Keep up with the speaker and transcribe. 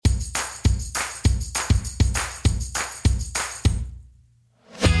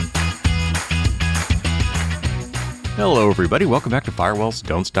Hello, everybody. Welcome back to Firewalls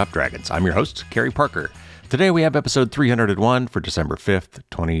Don't Stop Dragons. I'm your host, Kerry Parker. Today we have episode 301 for December 5th,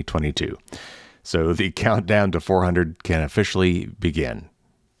 2022. So the countdown to 400 can officially begin.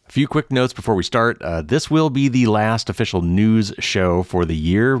 A few quick notes before we start. This will be the last official news show for the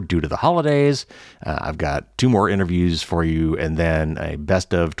year due to the holidays. I've got 2 more interviews for you and then a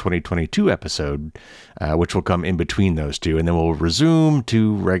best of 2022 episode, which will come in between those two. And then we'll resume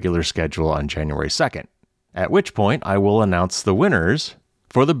to regular schedule on January 2nd. At which point I will announce the winners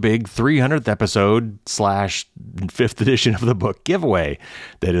for the big 300th episode / 5th edition of the book giveaway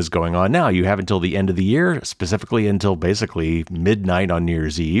that is going on now. You have until the end of the year, specifically until basically midnight on New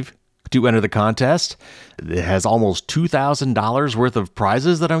Year's Eve, to enter the contest. It has almost $2,000 worth of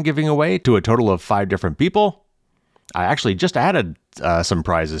prizes that I'm giving away to a total of 5 different people. I actually just added some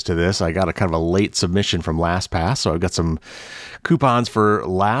prizes to this. I got a kind of a late submission from LastPass, so I've got some coupons for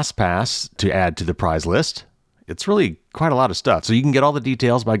LastPass to add to the prize list. It's really quite a lot of stuff. So you can get all the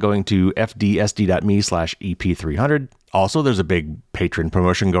details by going to fdsd.me/EP300. Also, there's a big patron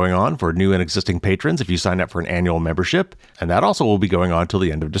promotion going on for new and existing patrons if you sign up for an annual membership. And that also will be going on till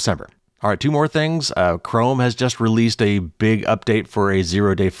the end of December. All right, 2 more things. Chrome has just released a big update for a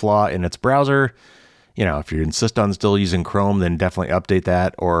 0-day flaw in its browser. You know, if you insist on still using Chrome, then definitely update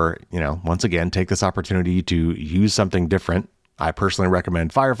that. Or, once again, take this opportunity to use something different. I personally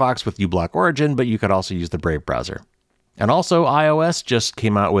recommend Firefox with uBlock Origin, but you could also use the Brave browser. And also, iOS just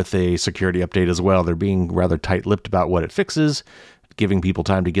came out with a security update as well. They're being rather tight-lipped about what it fixes, giving people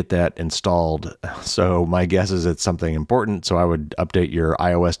time to get that installed. So my guess is it's something important, so I would update your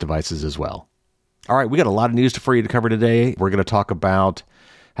iOS devices as well. All right, we got a lot of news for you to cover today. We're going to talk about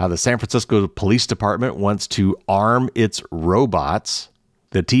how the San Francisco Police Department wants to arm its robots.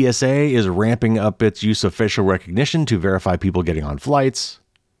 The TSA is ramping up its use of facial recognition to verify people getting on flights.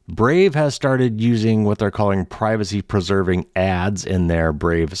 Brave has started using what they're calling privacy-preserving ads in their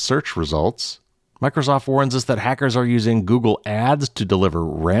Brave search results. Microsoft warns us that hackers are using Google Ads to deliver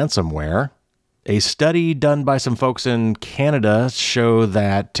ransomware. A study done by some folks in Canada show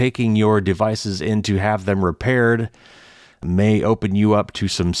that taking your devices in to have them repaired may open you up to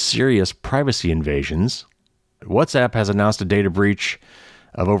some serious privacy invasions. WhatsApp has announced a data breach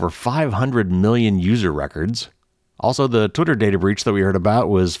of over 500 million user records. Also, the Twitter data breach that we heard about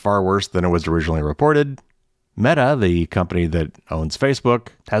was far worse than it was originally reported. Meta, the company that owns Facebook,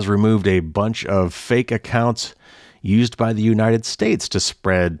 has removed a bunch of fake accounts used by the United States to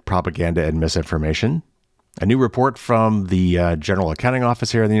spread propaganda and misinformation. A new report from the General Accounting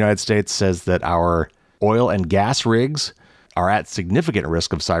Office here in the United States says that our oil and gas rigs are at significant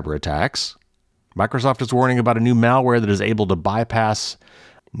risk of cyber attacks. Microsoft is warning about a new malware that is able to bypass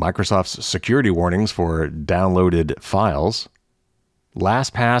Microsoft's security warnings for downloaded files.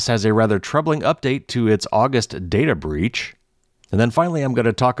 LastPass has a rather troubling update to its August data breach. And then finally, I'm going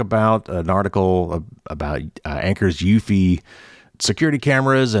to talk about an article about Anker's Eufy security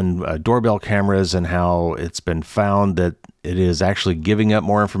cameras and doorbell cameras and how it's been found that it is actually giving up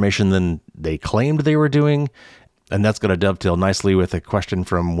more information than they claimed they were doing. And that's going to dovetail nicely with a question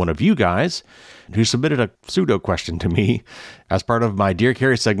from one of you guys who submitted a pseudo question to me as part of my Dear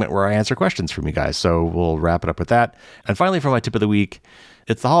Carrie segment where I answer questions from you guys. So we'll wrap it up with that. And finally, for my tip of the week,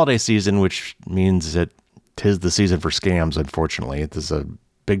 it's the holiday season, which means that 'tis the season for scams, unfortunately. It is a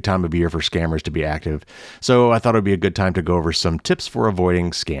big time of year for scammers to be active. So I thought it would be a good time to go over some tips for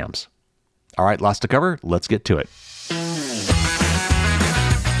avoiding scams. All right, lots to cover. Let's get to it.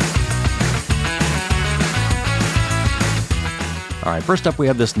 All right, first up, we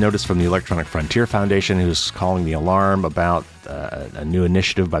have this notice from the Electronic Frontier Foundation, who's calling the alarm about a new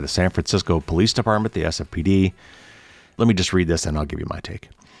initiative by the San Francisco Police Department, the SFPD. Let me just read this and I'll give you my take.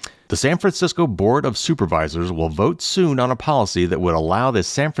 The San Francisco Board of Supervisors will vote soon on a policy that would allow the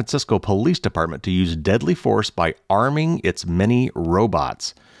San Francisco Police Department to use deadly force by arming its many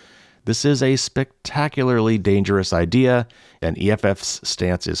robots. This is a spectacularly dangerous idea, and EFF's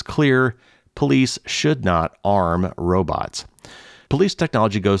stance is clear. Police should not arm robots. Police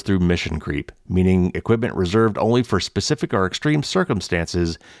technology goes through mission creep, meaning equipment reserved only for specific or extreme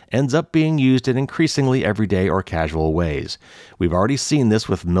circumstances ends up being used in increasingly everyday or casual ways. We've already seen this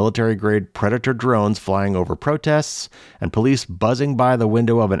with military-grade Predator drones flying over protests and police buzzing by the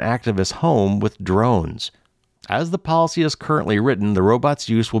window of an activist's home with drones. As the policy is currently written, the robot's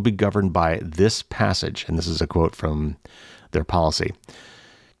use will be governed by this passage, and this is a quote from their policy.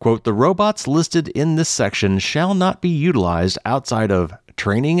 Quote, the robots listed in this section shall not be utilized outside of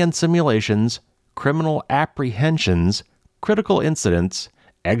training and simulations, criminal apprehensions, critical incidents,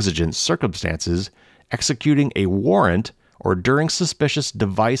 exigent circumstances, executing a warrant, or during suspicious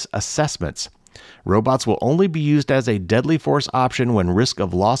device assessments. Robots will only be used as a deadly force option when risk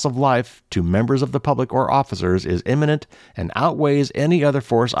of loss of life to members of the public or officers is imminent and outweighs any other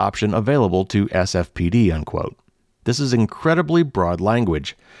force option available to SFPD, unquote. This is incredibly broad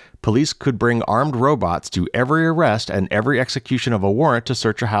language. Police could bring armed robots to every arrest and every execution of a warrant to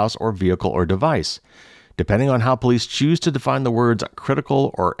search a house or vehicle or device. Depending on how police choose to define the words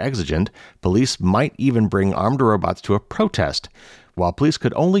critical or exigent, police might even bring armed robots to a protest. While police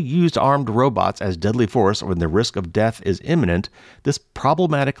could only use armed robots as deadly force when the risk of death is imminent, this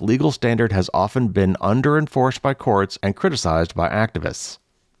problematic legal standard has often been under-enforced by courts and criticized by activists.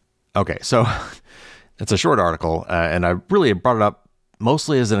 Okay, so it's a short article, and I really brought it up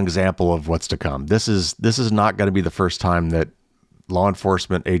mostly as an example of what's to come. This is not going to be the first time that law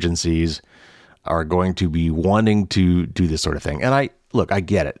enforcement agencies are going to be wanting to do this sort of thing. And I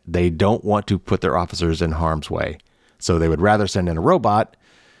get it. They don't want to put their officers in harm's way. So they would rather send in a robot.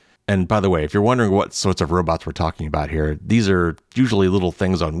 And by the way, if you're wondering what sorts of robots we're talking about here, these are usually little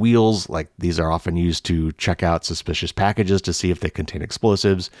things on wheels. Like these are often used to check out suspicious packages to see if they contain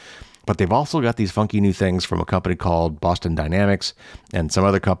explosives. But they've also got these funky new things from a company called Boston Dynamics and some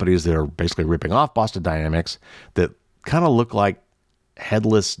other companies that are basically ripping off Boston Dynamics that kind of look like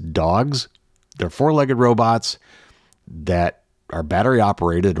headless dogs. They're four-legged robots that are battery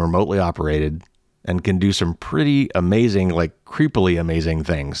operated, remotely operated, and can do some pretty amazing, like creepily amazing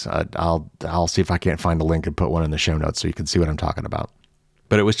things. I'll see if I can't find a link and put one in the show notes so you can see what I'm talking about.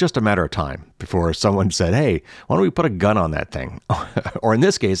 But it was just a matter of time before someone said, hey, why don't we put a gun on that thing? Or in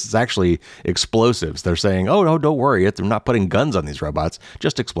this case, it's actually explosives. They're saying, oh, no, don't worry. They're not putting guns on these robots,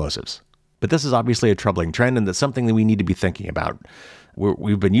 just explosives. But this is obviously a troubling trend, and that's something that we need to be thinking about.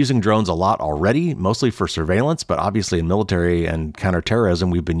 We've been using drones a lot already, mostly for surveillance, but obviously in military and counterterrorism,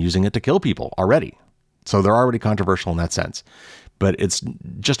 we've been using it to kill people already. So they're already controversial in that sense. But it's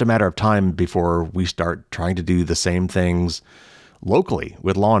just a matter of time before we start trying to do the same things locally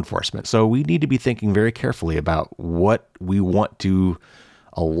with law enforcement. So we need to be thinking very carefully about what we want to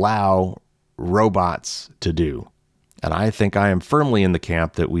allow robots to do. And I think I am firmly in the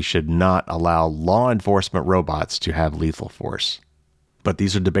camp that we should not allow law enforcement robots to have lethal force. But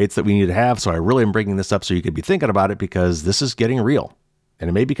these are debates that we need to have, so I really am bringing this up so you could be thinking about it because this is getting real, and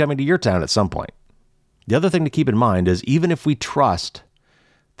it may be coming to your town at some point. The other thing to keep in mind is even if we trust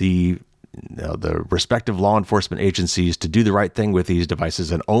the respective law enforcement agencies to do the right thing with these devices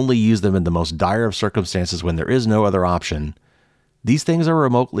and only use them in the most dire of circumstances when there is no other option, these things are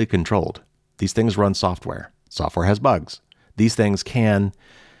remotely controlled. These things run software. Software has bugs. These things can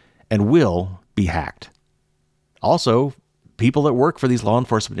and will be hacked. Also, people that work for these law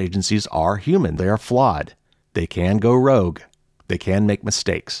enforcement agencies are human. They are flawed. They can go rogue. They can make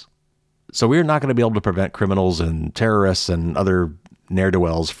mistakes. So we're not going to be able to prevent criminals and terrorists and other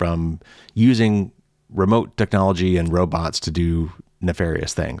ne'er-do-wells from using remote technology and robots to do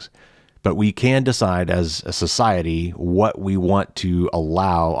nefarious things. But we can decide as a society what we want to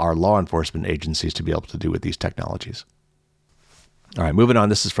allow our law enforcement agencies to be able to do with these technologies. All right, moving on.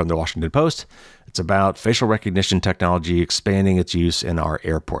 This is from the Washington Post. It's about facial recognition technology expanding its use in our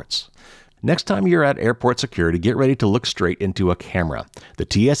airports. Next time you're at airport security, get ready to look straight into a camera. The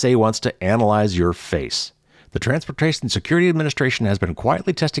TSA wants to analyze your face. The Transportation Security Administration has been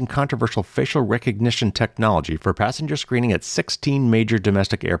quietly testing controversial facial recognition technology for passenger screening at 16 major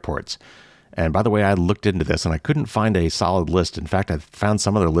domestic airports. And by the way, I looked into this and I couldn't find a solid list. In fact, I found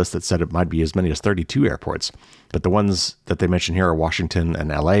some other list that said it might be as many as 32 airports. But the ones that they mention here are Washington and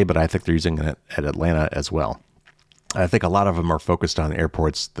LA, but I think they're using it at Atlanta as well. I think a lot of them are focused on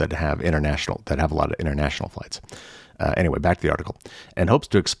airports that have a lot of international flights. Anyway, back to the article. And hopes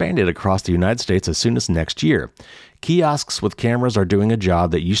to expand it across the United States as soon as next year. Kiosks with cameras are doing a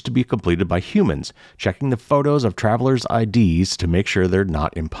job that used to be completed by humans, checking the photos of travelers' IDs to make sure they're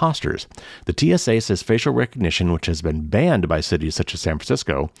not imposters. The TSA says facial recognition, which has been banned by cities such as San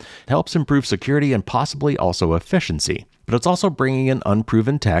Francisco, helps improve security and possibly also efficiency. But it's also bringing in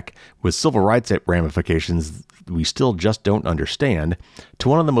unproven tech with civil rights ramifications we still just don't understand to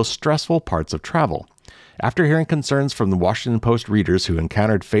one of the most stressful parts of travel. After hearing concerns from the Washington Post readers who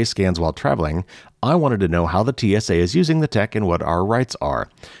encountered face scans while traveling, I wanted to know how the TSA is using the tech and what our rights are.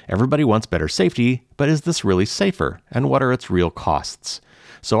 Everybody wants better safety, but is this really safer? And what are its real costs?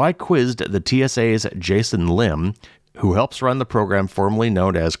 So I quizzed the TSA's Jason Lim, who helps run the program formerly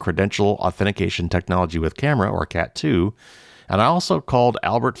known as Credential Authentication Technology with Camera, or CAT2, and I also called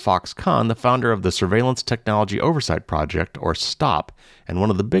Albert Fox Kahn, the founder of the Surveillance Technology Oversight Project, or STOP, and one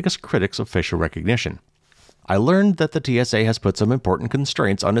of the biggest critics of facial recognition. I learned that the TSA has put some important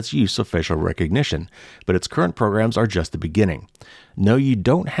constraints on its use of facial recognition, but its current programs are just the beginning. No, you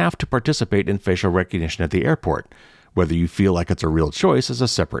don't have to participate in facial recognition at the airport. Whether you feel like it's a real choice is a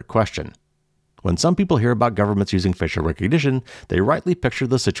separate question. When some people hear about governments using facial recognition, they rightly picture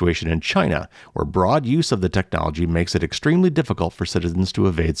the situation in China, where broad use of the technology makes it extremely difficult for citizens to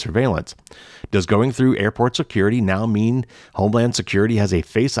evade surveillance. Does going through airport security now mean Homeland Security has a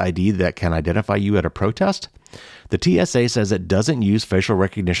Face ID that can identify you at a protest? The TSA says it doesn't use facial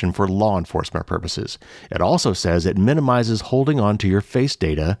recognition for law enforcement purposes. It also says it minimizes holding on to your face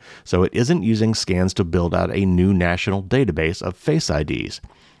data, so it isn't using scans to build out a new national database of Face IDs.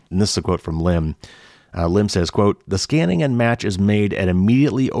 And this is a quote from Lim. Lim says, quote, "The scanning and match is made and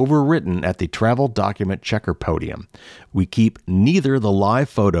immediately overwritten at the travel document checker podium. We keep neither the live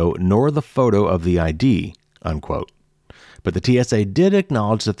photo nor the photo of the ID," unquote. But the TSA did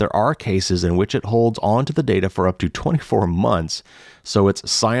acknowledge that there are cases in which it holds on to the data for up to 24 months, so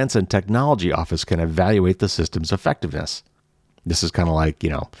its Science and Technology Office can evaluate the system's effectiveness. This is kind of like,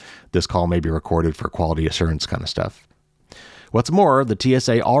 this call may be recorded for quality assurance kind of stuff. What's more, the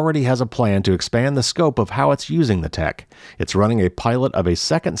TSA already has a plan to expand the scope of how it's using the tech. It's running a pilot of a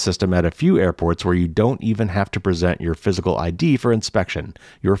second system at a few airports where you don't even have to present your physical ID for inspection.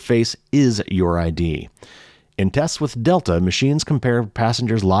 Your face is your ID. In tests with Delta, machines compare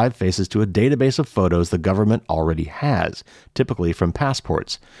passengers' live faces to a database of photos the government already has, typically from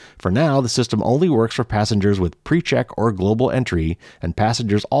passports. For now, the system only works for passengers with pre-check or global entry, and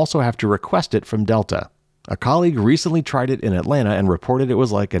passengers also have to request it from Delta. A colleague recently tried it in Atlanta and reported it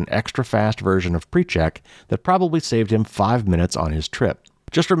was like an extra fast version of PreCheck that probably saved him 5 minutes on his trip.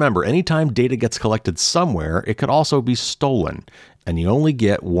 Just remember, anytime data gets collected somewhere, it could also be stolen, and you only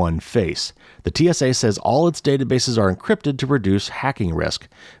get one face. The TSA says all its databases are encrypted to reduce hacking risk,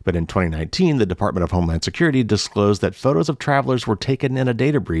 but in 2019, the Department of Homeland Security disclosed that photos of travelers were taken in a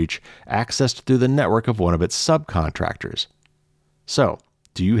data breach accessed through the network of one of its subcontractors. So,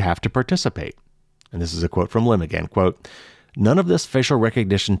 do you have to participate? And this is a quote from Lim again, quote, "None of this facial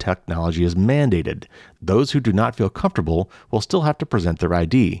recognition technology is mandated. Those who do not feel comfortable will still have to present their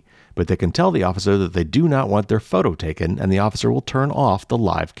ID, but they can tell the officer that they do not want their photo taken, and the officer will turn off the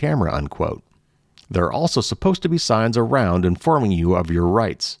live camera," unquote. There are also supposed to be signs around informing you of your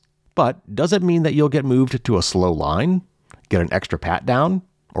rights. But does it mean that you'll get moved to a slow line, get an extra pat down,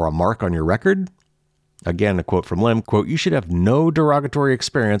 or a mark on your record? Again, a quote from Lim, quote, "You should have no derogatory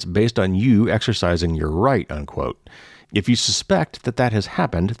experience based on you exercising your right," unquote. If you suspect that has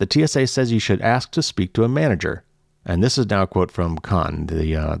happened, the TSA says you should ask to speak to a manager. And this is now a quote from Khan,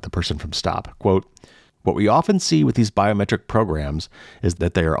 the person from Stop. Quote, "What we often see with these biometric programs is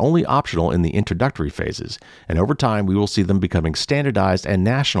that they are only optional in the introductory phases, and over time we will see them becoming standardized and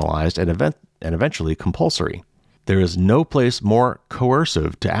nationalized and eventually compulsory. There is no place more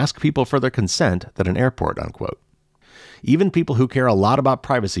coercive to ask people for their consent than an airport," unquote. Even people who care a lot about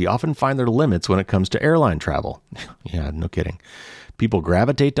privacy often find their limits when it comes to airline travel. Yeah, no kidding. People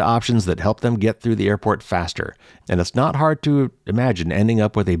gravitate to options that help them get through the airport faster, and it's not hard to imagine ending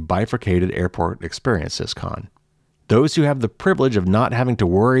up with a bifurcated airport experience, says Khan. Those who have the privilege of not having to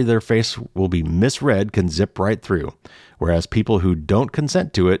worry their face will be misread can zip right through, whereas people who don't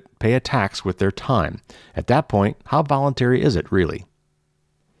consent to it pay a tax with their time. At that point, how voluntary is it, really?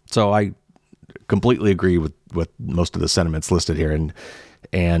 So I completely agree with most of the sentiments listed here,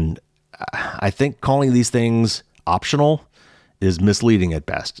 and I think calling these things optional is misleading at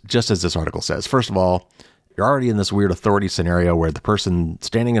best, just as this article says. First of all, you're already in this weird authority scenario where the person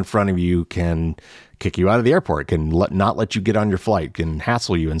standing in front of you can kick you out of the airport, can not let you get on your flight, can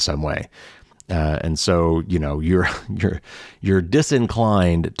hassle you in some way. And so, you're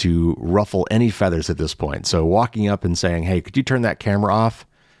disinclined to ruffle any feathers at this point. So walking up and saying, "Hey, could you turn that camera off?"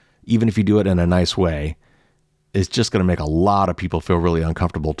 even if you do it in a nice way, is just going to make a lot of people feel really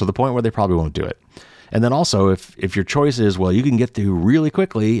uncomfortable to the point where they probably won't do it. And then also, if your choice is, well, you can get through really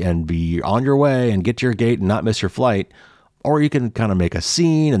quickly and be on your way and get to your gate and not miss your flight, or you can kind of make a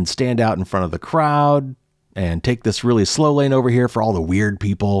scene and stand out in front of the crowd and take this really slow lane over here for all the weird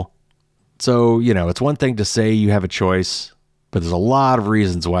people. So, it's one thing to say you have a choice, but there's a lot of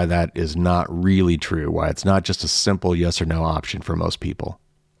reasons why that is not really true, why it's not just a simple yes or no option for most people.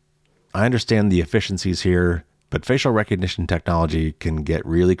 I understand the efficiencies here, but facial recognition technology can get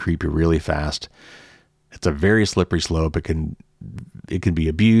really creepy really fast. It's a very slippery slope. It can be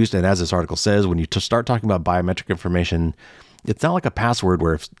abused. And as this article says, when you start talking about biometric information, it's not like a password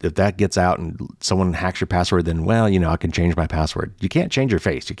where if that gets out and someone hacks your password, then, I can change my password. You can't change your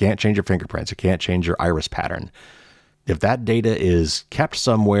face. You can't change your fingerprints. You can't change your iris pattern. If that data is kept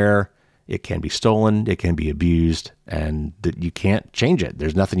somewhere It can be stolen, it can be abused, and that you can't change it.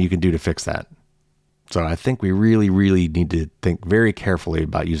 There's nothing you can do to fix that. So I think we really, really need to think very carefully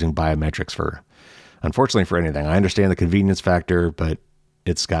about using biometrics unfortunately, for anything. I understand the convenience factor, but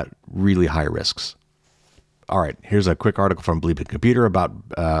it's got really high risks. All right, here's a quick article from Bleeping Computer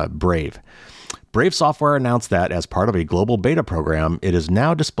about Brave. Brave Software announced that as part of a global beta program, it is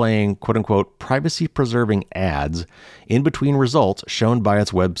now displaying quote-unquote privacy-preserving ads in between results shown by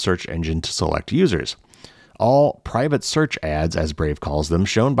its web search engine to select users. All private search ads, as Brave calls them,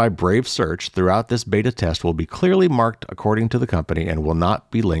 shown by Brave Search throughout this beta test will be clearly marked according to the company and will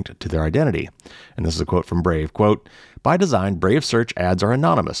not be linked to their identity. And this is a quote from Brave, quote, "By design, Brave Search ads are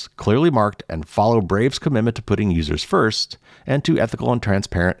anonymous, clearly marked, and follow Brave's commitment to putting users first and to ethical and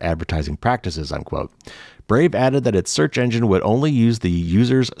transparent advertising practices," unquote. Brave added that its search engine would only use the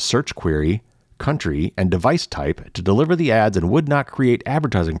user's search query, country, and device type to deliver the ads and would not create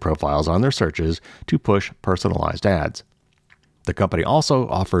advertising profiles on their searches to push personalized ads. The company also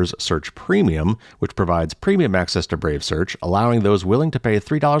offers Search Premium, which provides premium access to Brave Search, allowing those willing to pay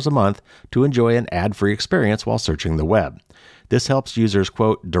 $3 a month to enjoy an ad-free experience while searching the web. This helps users,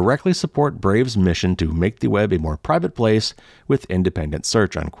 quote, directly support Brave's mission to make the web a more private place with independent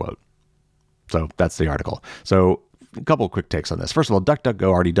search, unquote. So that's the article. So a couple of quick takes on this. First of all, DuckDuckGo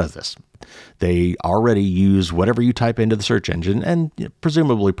already does this. They already use whatever you type into the search engine and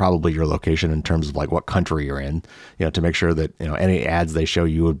presumably probably your location in terms of like what country you're in, to make sure that, any ads they show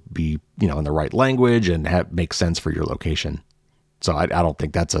you would be, in the right language and make sense for your location. So I don't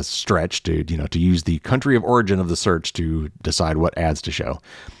think that's a stretch to use the country of origin of the search to decide what ads to show.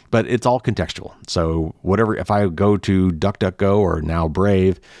 But it's all contextual. So if I go to DuckDuckGo or now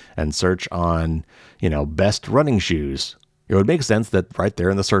Brave and search on, best running shoes, it would make sense that right there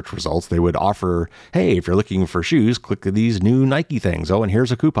in the search results, they would offer, hey, if you're looking for shoes, click these new Nike things. Oh, and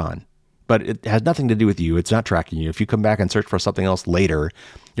here's a coupon. But it has nothing to do with you. It's not tracking you. If you come back and search for something else later,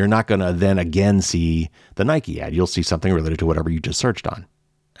 you're not going to then again see the Nike ad. You'll see something related to whatever you just searched on.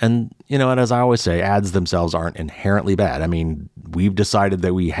 And, and as I always say, ads themselves aren't inherently bad. I mean, we've decided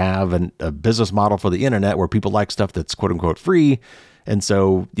that we have a business model for the internet where people like stuff that's quote unquote free. And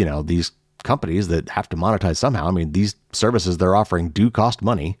so, these companies that have to monetize somehow, these services they're offering do cost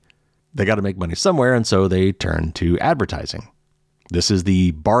money. They got to make money somewhere. And so they turn to advertising. This is the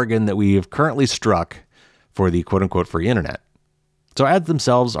bargain that we have currently struck for the quote unquote free internet. So ads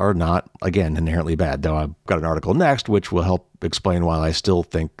themselves are not, again, inherently bad, though I've got an article next which will help explain why I still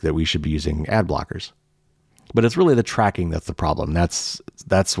think that we should be using ad blockers. But it's really the tracking that's the problem. That's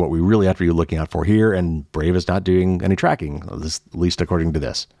what we really have to be looking out for here, and Brave is not doing any tracking, at least according to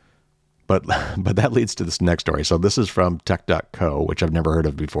this. But that leads to this next story. So this is from Tech.co, which I've never heard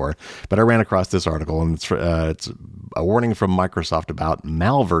of before, but I ran across this article, and it's a warning from Microsoft about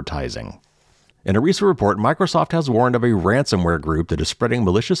malvertising. In a recent report, Microsoft has warned of a ransomware group that is spreading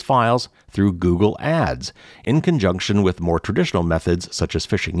malicious files through Google Ads, in conjunction with more traditional methods such as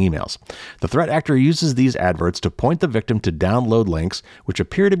phishing emails. The threat actor uses these adverts to point the victim to download links which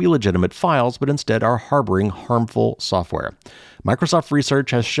appear to be legitimate files but instead are harboring harmful software. Microsoft research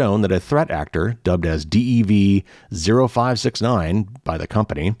has shown that a threat actor, dubbed as DEV0569 by the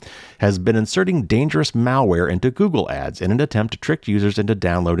company, has been inserting dangerous malware into Google Ads in an attempt to trick users into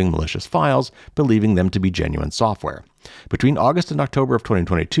downloading malicious files, believing them to be genuine software. Between August and October of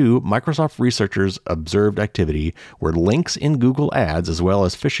 2022, Microsoft researchers observed activity where links in Google Ads, as well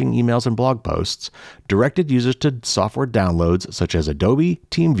as phishing emails and blog posts, directed users to software downloads such as Adobe,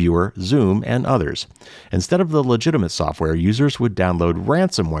 TeamViewer, Zoom, and others. Instead of the legitimate software, users would download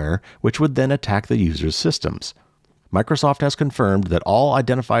ransomware, which would then attack the user's systems. Microsoft has confirmed that all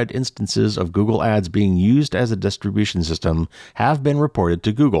identified instances of Google Ads being used as a distribution system have been reported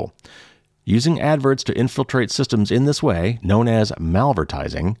to Google. Using adverts to infiltrate systems in this way, known as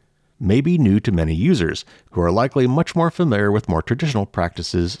malvertising, may be new to many users, who are likely much more familiar with more traditional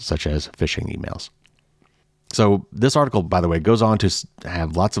practices such as phishing emails. So this article, by the way, goes on to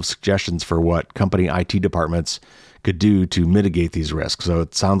have lots of suggestions for what company IT departments could do to mitigate these risks. So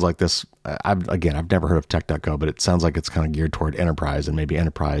it sounds like this, I've never heard of Tech.co, but it sounds like it's kind of geared toward enterprise and maybe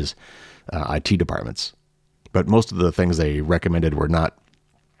enterprise IT departments. But most of the things they recommended were not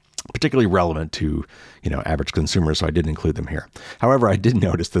particularly relevant to, average consumers, so I didn't include them here. However, I did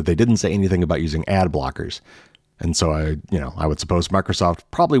notice that they didn't say anything about using ad blockers. And so I would suppose Microsoft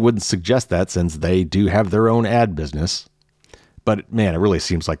probably wouldn't suggest that since they do have their own ad business. But man, it really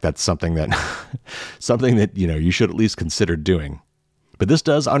seems like that's something that you should at least consider doing. But this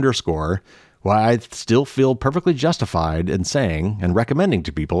does underscore why I still feel perfectly justified in saying and recommending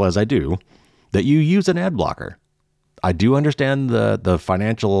to people, as I do, that you use an ad blocker. I do understand the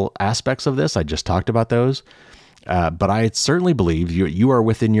financial aspects of this. I just talked about those. But I certainly believe you are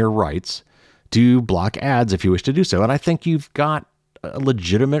within your rights to block ads if you wish to do so. And I think you've got a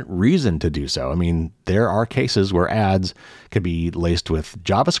legitimate reason to do so. I mean, there are cases where ads could be laced with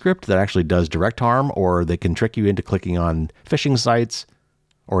JavaScript that actually does direct harm, or they can trick you into clicking on phishing sites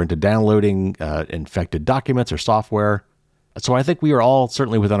or into downloading infected documents or software. So I think we are all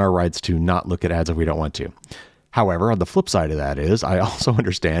certainly within our rights to not look at ads if we don't want to. However, on the flip side of that is, I also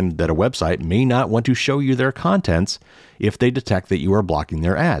understand that a website may not want to show you their contents if they detect that you are blocking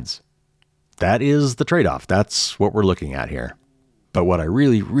their ads. That is the trade-off. That's what we're looking at here. But what I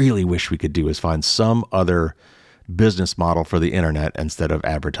really, really wish we could do is find some other business model for the internet instead of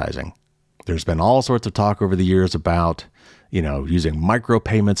advertising. There's been all sorts of talk over the years about, using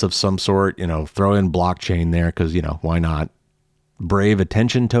micropayments of some sort, throw in blockchain there because, why not? Brave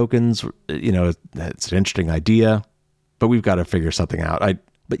attention tokens, it's an interesting idea, but we've got to figure something out.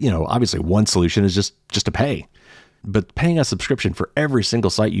 Obviously one solution is just to pay. But paying a subscription for every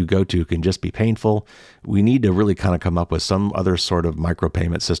single site you go to can just be painful. We need to really kind of come up with some other sort of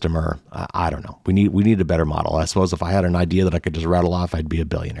micropayment system, or I don't know. We need a better model. I suppose if I had an idea that I could just rattle off, I'd be a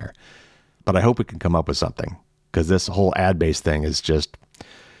billionaire. But I hope we can come up with something, because this whole ad-based thing is just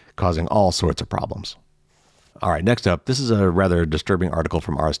causing all sorts of problems. All right, next up, this is a rather disturbing article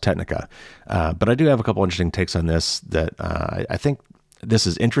from Ars Technica, but I do have a couple interesting takes on this that I think this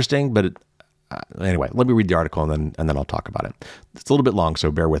is interesting, but anyway, let me read the article and then I'll talk about it. It's a little bit long,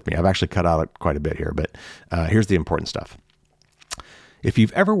 so bear with me. I've actually cut out quite a bit here, but here's the important stuff. If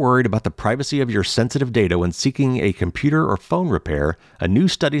you've ever worried about the privacy of your sensitive data when seeking a computer or phone repair, a new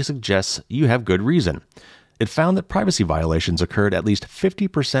study suggests you have good reason. It found that privacy violations occurred at least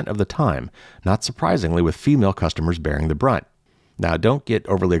 50% of the time, not surprisingly with female customers bearing the brunt. Now, don't get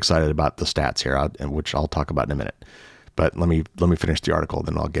overly excited about the stats here, which I'll talk about in a minute. But let me finish the article,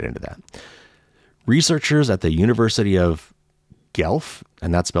 then I'll get into that. Researchers at the University of Guelph,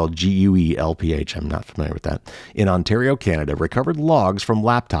 and that's spelled Guelph, I'm not familiar with that, in Ontario, Canada, recovered logs from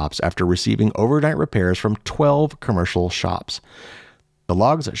laptops after receiving overnight repairs from 12 commercial shops. The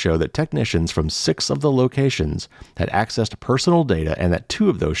logs show that technicians from 6 of the locations had access to personal data and that 2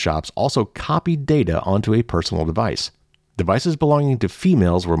 of those shops also copied data onto a personal device. Devices belonging to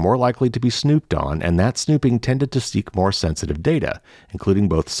females were more likely to be snooped on, and that snooping tended to seek more sensitive data, including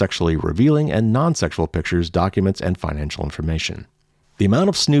both sexually revealing and non-sexual pictures, documents, and financial information. The amount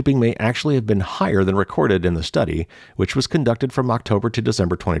of snooping may actually have been higher than recorded in the study, which was conducted from October to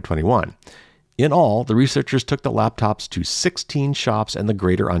December 2021. In all, the researchers took the laptops to 16 shops in the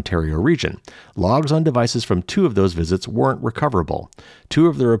Greater Ontario region. Logs on devices from 2 of those visits weren't recoverable. 2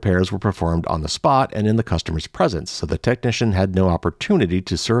 of the repairs were performed on the spot and in the customer's presence, so the technician had no opportunity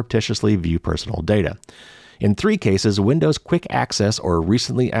to surreptitiously view personal data. In 3 cases, Windows Quick Access or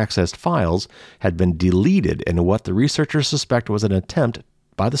recently accessed files had been deleted in what the researchers suspect was an attempt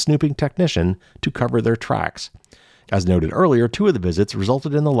by the snooping technician to cover their tracks. As noted earlier, 2 of the visits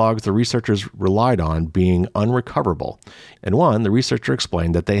resulted in the logs the researchers relied on being unrecoverable. In one, the researcher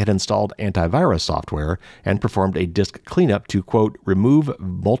explained that they had installed antivirus software and performed a disk cleanup to, quote, remove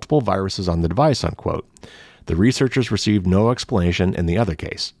multiple viruses on the device, unquote. The researchers received no explanation in the other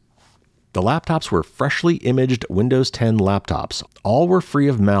case. The laptops were freshly imaged Windows 10 laptops. All were free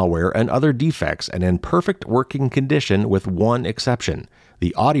of malware and other defects and in perfect working condition with one exception.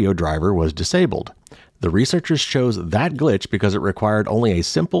 The audio driver was disabled. The researchers chose that glitch because it required only a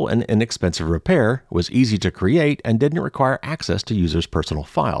simple and inexpensive repair, was easy to create, and didn't require access to users' personal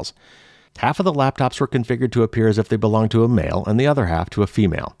files. Half of the laptops were configured to appear as if they belonged to a male and the other half to a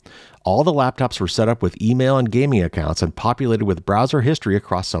female. All the laptops were set up with email and gaming accounts and populated with browser history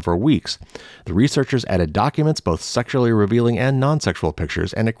across several weeks. The researchers added documents, both sexually revealing and non-sexual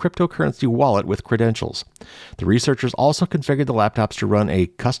pictures, and a cryptocurrency wallet with credentials. The researchers also configured the laptops to run a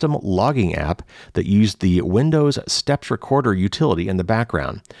custom logging app that used the Windows Steps Recorder utility in the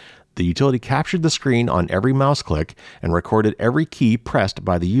background. The utility captured the screen on every mouse click and recorded every key pressed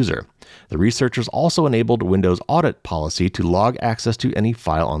by the user. The researchers also enabled Windows Audit Policy to log access to any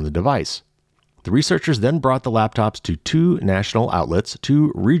file on the device. The researchers then brought the laptops to 2 national outlets,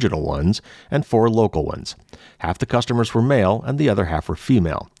 2 regional ones, and 4 local ones. Half the customers were male and the other half were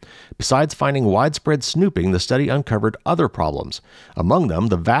female. Besides finding widespread snooping, the study uncovered other problems. Among them,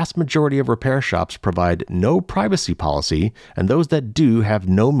 the vast majority of repair shops provide no privacy policy, and those that do have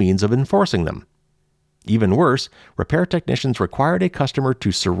no means of enforcing them. Even worse, repair technicians required a customer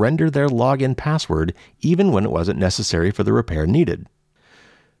to surrender their login password even when it wasn't necessary for the repair needed.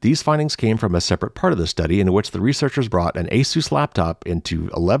 These findings came from a separate part of the study in which the researchers brought an Asus laptop into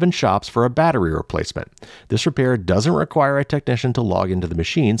 11 shops for a battery replacement. This repair doesn't require a technician to log into the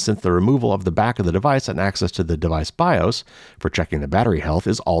machine, since the removal of the back of the device and access to the device BIOS for checking the battery health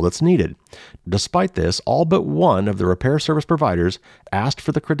is all that's needed. Despite this, all but one of the repair service providers asked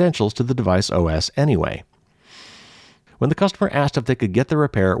for the credentials to the device OS anyway. When the customer asked if they could get the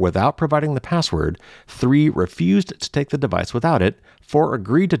repair without providing the password, 3 refused to take the device without it, 4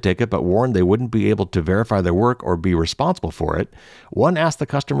 agreed to take it but warned they wouldn't be able to verify their work or be responsible for it, 1 asked the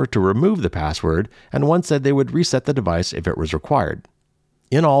customer to remove the password, and 1 said they would reset the device if it was required.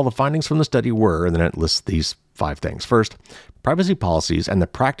 In all, the findings from the study were, and then it lists these 5 things. First, privacy policies and the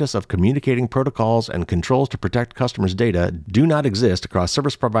practice of communicating protocols and controls to protect customers' data do not exist across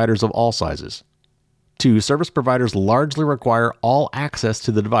service providers of all sizes. 2, service providers largely require all access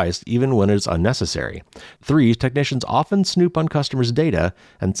to the device even when it's unnecessary. 3, technicians often snoop on customers' data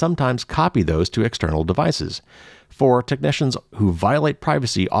and sometimes copy those to external devices. 4, technicians who violate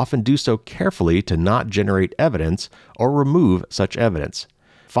privacy often do so carefully to not generate evidence or remove such evidence.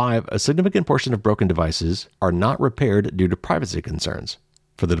 5, a significant portion of broken devices are not repaired due to privacy concerns.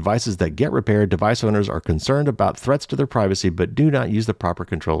 For the devices that get repaired, device owners are concerned about threats to their privacy but do not use the proper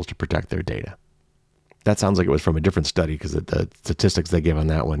controls to protect their data. That sounds like it was from a different study, because the statistics they gave on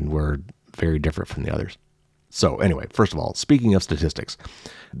that one were very different from the others. So anyway, first of all, speaking of statistics,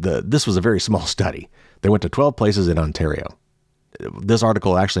 this was a very small study. They went to 12 places in Ontario. This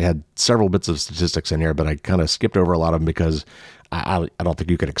article actually had several bits of statistics in here, but I kind of skipped over a lot of them because I don't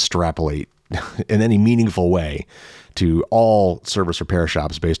think you can extrapolate in any meaningful way to all service repair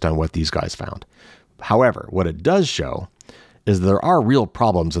shops based on what these guys found. However, what it does show is there are real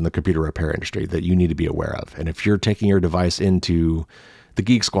problems in the computer repair industry that you need to be aware of. And if you're taking your device into the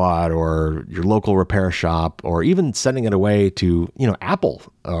Geek Squad or your local repair shop, or even sending it away to, Apple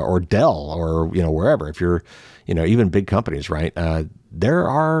or Dell or, wherever, if you're, even big companies, right? There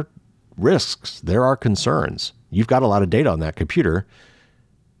are risks. There are concerns. You've got a lot of data on that computer.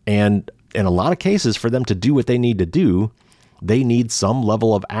 And in a lot of cases, for them to do what they need to do, they need some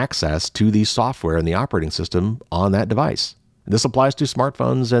level of access to the software and the operating system on that device. This applies to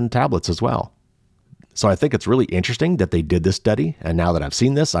smartphones and tablets as well. So I think it's really interesting that they did this study. And now that I've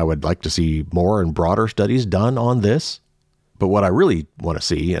seen this, I would like to see more and broader studies done on this. But what I really want to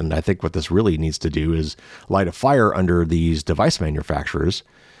see, and I think what this really needs to do, is light a fire under these device manufacturers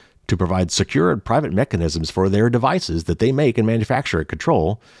to provide secure and private mechanisms for their devices that they make and manufacture and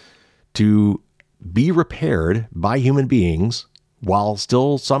control to be repaired by human beings while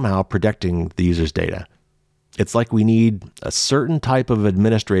still somehow protecting the user's data. It's like we need a certain type of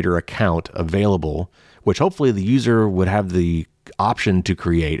administrator account available, which hopefully the user would have the option to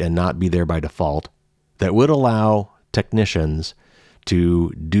create and not be there by default, that would allow technicians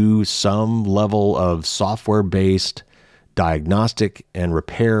to do some level of software-based diagnostic and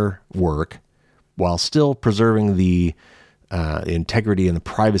repair work while still preserving the integrity and the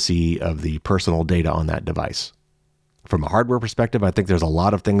privacy of the personal data on that device. From a hardware perspective, I think there's a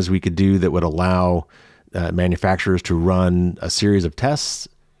lot of things we could do that would allow manufacturers to run a series of tests,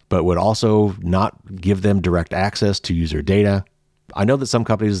 but would also not give them direct access to user data. I know that some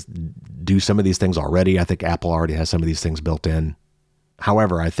companies do some of these things already. I think Apple already has some of these things built in.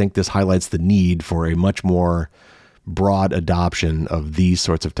 However, I think this highlights the need for a much more broad adoption of these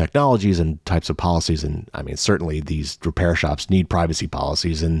sorts of technologies and types of policies. And I mean, certainly these repair shops need privacy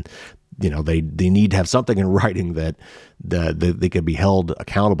policies, and they need to have something in writing that they could be held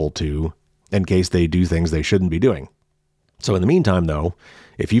accountable to in case they do things they shouldn't be doing. So in the meantime, though,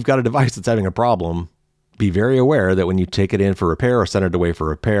 if you've got a device that's having a problem, be very aware that when you take it in for repair or send it away for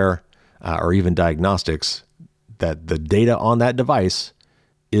repair or even diagnostics, that the data on that device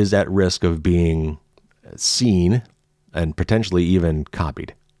is at risk of being seen and potentially even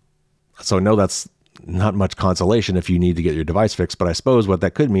copied. So no, that's not much consolation if you need to get your device fixed, but I suppose what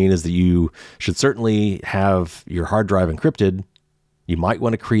that could mean is that you should certainly have your hard drive encrypted. You might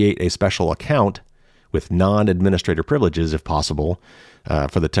want to create a special account with non-administrator privileges, if possible,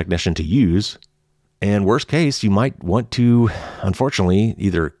 for the technician to use. And worst case, you might want to, unfortunately,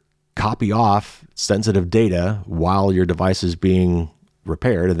 either copy off sensitive data while your device is being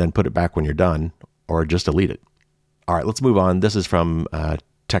repaired and then put it back when you're done, or just delete it. All right, let's move on. This is from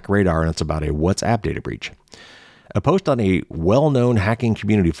TechRadar, and it's about a WhatsApp data breach. A post on a well-known hacking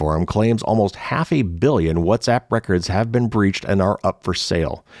community forum claims almost 500 million WhatsApp records have been breached and are up for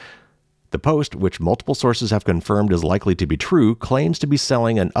sale. The post, which multiple sources have confirmed is likely to be true, claims to be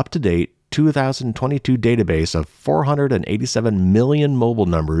selling an up-to-date 2022 database of 487 million mobile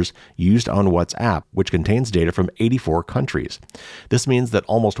numbers used on WhatsApp, which contains data from 84 countries. This means that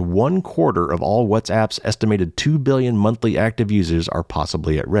almost 1/4 of all WhatsApp's estimated 2 billion monthly active users are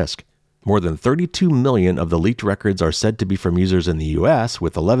possibly at risk. More than 32 million of the leaked records are said to be from users in the US,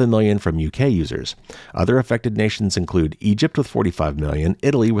 with 11 million from UK users. Other affected nations include Egypt with 45 million,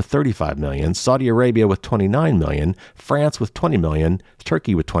 Italy with 35 million, Saudi Arabia with 29 million, France with 20 million,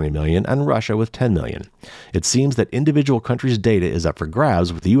 Turkey with 20 million, and Russia with 10 million. It seems that individual countries' data is up for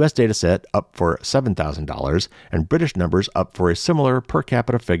grabs, with the US dataset up for $7,000 and British numbers up for a similar per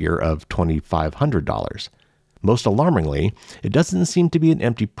capita figure of $2,500. Most alarmingly, it doesn't seem to be an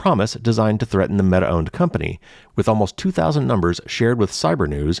empty promise designed to threaten the Meta-owned company, with almost 2,000 numbers shared with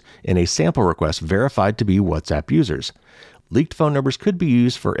Cybernews in a sample request verified to be WhatsApp users. Leaked phone numbers could be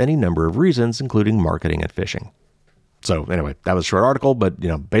used for any number of reasons, including marketing and phishing. So anyway, that was a short article, but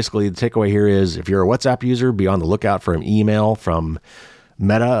basically the takeaway here is if you're a WhatsApp user, be on the lookout for an email from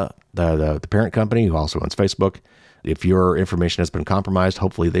Meta, the parent company who also owns Facebook. If your information has been compromised,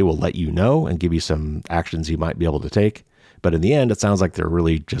 hopefully they will let you know and give you some actions you might be able to take. But in the end, it sounds like they're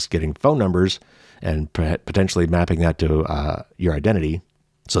really just getting phone numbers and potentially mapping that to your identity.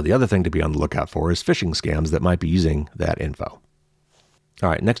 So the other thing to be on the lookout for is phishing scams that might be using that info. All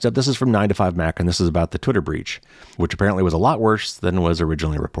right, next up, this is from 9to5Mac, and this is about the Twitter breach, which apparently was a lot worse than was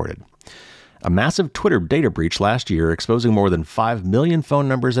originally reported. A massive Twitter data breach last year exposing more than 5 million phone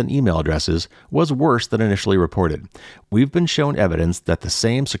numbers and email addresses was worse than initially reported. We've been shown evidence that the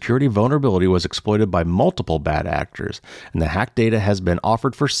same security vulnerability was exploited by multiple bad actors, and the hacked data has been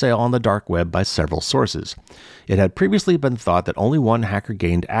offered for sale on the dark web by several sources. It had previously been thought that only one hacker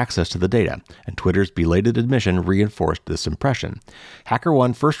gained access to the data, and Twitter's belated admission reinforced this impression.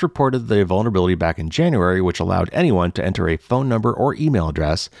 HackerOne first reported the vulnerability back in January, which allowed anyone to enter a phone number or email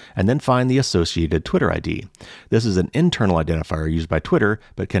address and then find the associated Twitter ID. This is an internal identifier used by Twitter,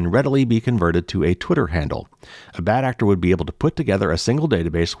 but can readily be converted to a Twitter handle. A bad actor would be able to put together a single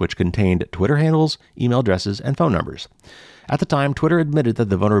database which contained Twitter handles, email addresses, and phone numbers. At the time, Twitter admitted that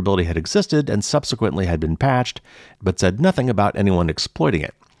the vulnerability had existed and subsequently had been patched, but said nothing about anyone exploiting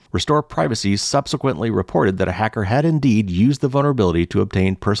it. Restore Privacy subsequently reported that a hacker had indeed used the vulnerability to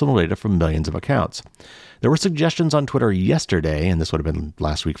obtain personal data from millions of accounts. There were suggestions on Twitter yesterday, and this would have been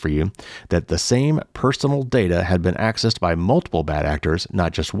last week for you, that the same personal data had been accessed by multiple bad actors,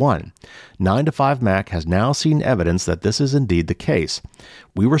 not just one. 9to5Mac has now seen evidence that this is indeed the case.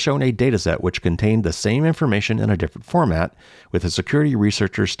 We were shown a dataset which contained the same information in a different format, with a security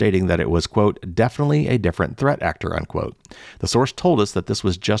researcher stating that it was, quote, definitely a different threat actor, unquote. The source told us that this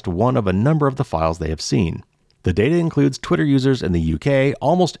was just one of a number of the files they have seen. The data includes Twitter users in the UK,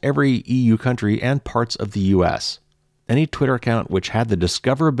 almost every EU country, and parts of the US. Any Twitter account which had the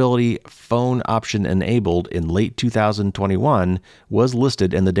discoverability phone option enabled in late 2021 was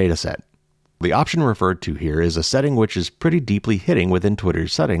listed in the dataset. The option referred to here is a setting which is pretty deeply hidden within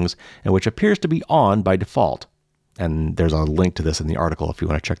Twitter's settings and which appears to be on by default. And there's a link to this in the article if you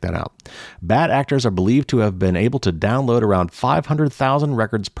want to check that out. Bad actors are believed to have been able to download around 500,000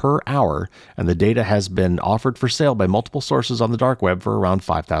 records per hour, and the data has been offered for sale by multiple sources on the dark web for around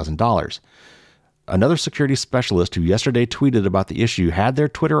 $5,000. Another security specialist who yesterday tweeted about the issue had their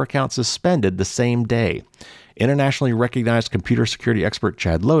Twitter account suspended the same day. Internationally recognized computer security expert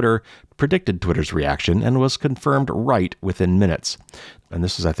Chad Loader predicted Twitter's reaction and was confirmed right within minutes. And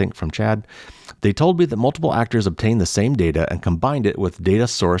this is, I think, from Chad. They told me that multiple actors obtained the same data and combined it with data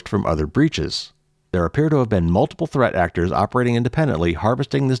sourced from other breaches. There appear to have been multiple threat actors operating independently,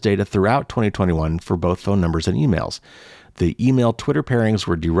 harvesting this data throughout 2021 for both phone numbers and emails. The email-Twitter pairings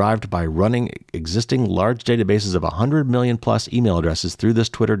were derived by running existing large databases of 100 million plus email addresses through this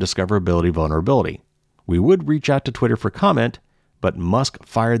Twitter discoverability vulnerability. We would reach out to Twitter for comment, but Musk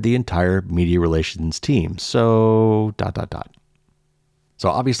fired the entire media relations team. So, ... So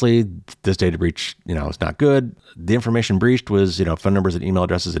obviously, this data breach, is not good. The information breached was, phone numbers and email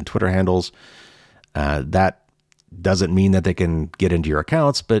addresses and Twitter handles. That doesn't mean that they can get into your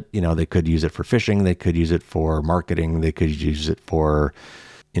accounts, but, they could use it for phishing. They could use it for marketing. They could use it for,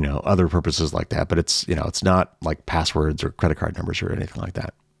 other purposes like that. But it's, it's not like passwords or credit card numbers or anything like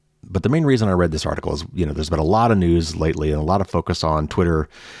that. But the main reason I read this article is, there's been a lot of news lately and a lot of focus on Twitter,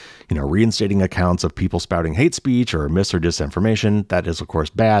 reinstating accounts of people spouting hate speech or mis or disinformation. That is, of course,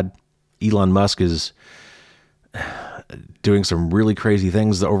 bad. Elon Musk is doing some really crazy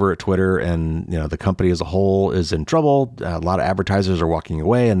things over at Twitter, and, the company as a whole is in trouble. A lot of advertisers are walking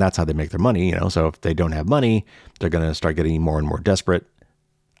away, and that's how they make their money, So if they don't have money, they're going to start getting more and more desperate.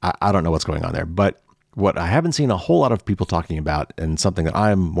 I don't know what's going on there, but What I haven't seen a whole lot of people talking about, and something that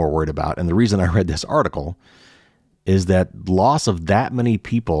I'm more worried about, and the reason I read this article, is that loss of that many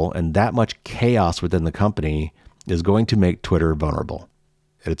people and that much chaos within the company is going to make Twitter vulnerable.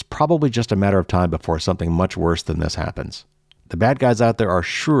 It's probably just a matter of time before something much worse than this happens. The bad guys out there are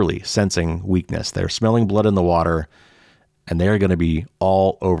surely sensing weakness. They're smelling blood in the water, and they're going to be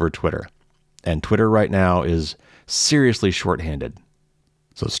all over Twitter. And Twitter right now is seriously shorthanded.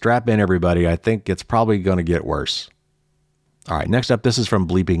 So strap in, everybody. I think it's probably going to get worse. All right, next up, this is from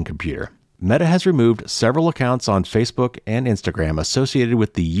Bleeping Computer. Meta has removed several accounts on Facebook and Instagram associated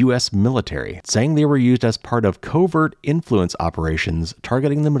with the U.S. military, saying they were used as part of covert influence operations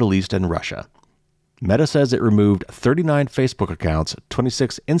targeting the Middle East and Russia. Meta says it removed 39 Facebook accounts,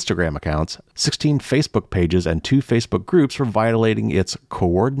 26 Instagram accounts, 16 Facebook pages, and 2 Facebook groups for violating its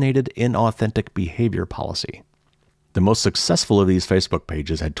coordinated inauthentic behavior policy. The most successful of these Facebook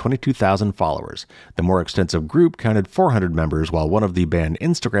pages had 22,000 followers. The more extensive group counted 400 members, while one of the banned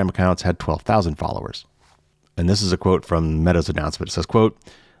Instagram accounts had 12,000 followers. And this is a quote from Meta's announcement. It says, quote,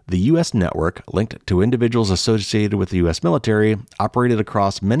 "The U.S. network, linked to individuals associated with the U.S. military, operated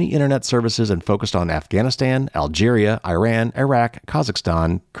across many internet services and focused on Afghanistan, Algeria, Iran, Iraq,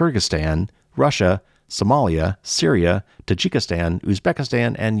 Kazakhstan, Kyrgyzstan, Russia, Somalia, Syria, Tajikistan,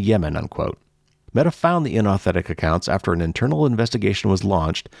 Uzbekistan, and Yemen," unquote. Meta found the inauthentic accounts after an internal investigation was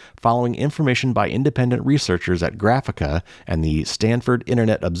launched following information by independent researchers at Graphica and the Stanford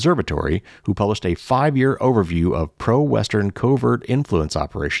Internet Observatory, who published a 5-year overview of pro-Western covert influence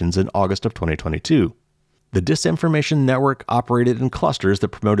operations in August of 2022. The disinformation network operated in clusters that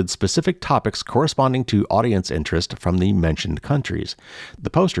promoted specific topics corresponding to audience interest from the mentioned countries. The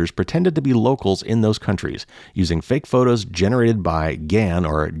posters pretended to be locals in those countries, using fake photos generated by GAN,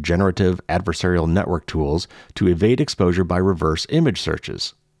 or Generative Adversarial Network tools, to evade exposure by reverse image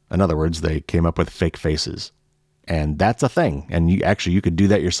searches. In other words, they came up with fake faces. And that's a thing. And you could do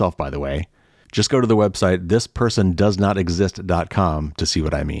that yourself, by the way. Just go to the website thispersondoesnotexist.com to see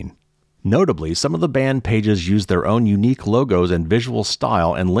what I mean. Notably, some of the banned pages used their own unique logos and visual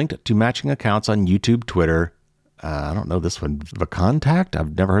style and linked to matching accounts on YouTube, Twitter. I don't know this one. Vkontakte?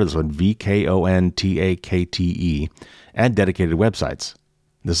 I've never heard of this one. Vkontakte, and dedicated websites.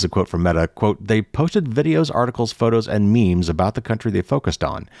 This is a quote from Meta. Quote, "They posted videos, articles, photos, and memes about the country they focused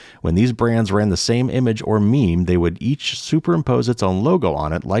on. When these brands ran the same image or meme, they would each superimpose its own logo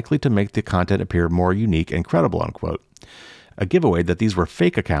on it, likely to make the content appear more unique and credible," unquote. A giveaway that these were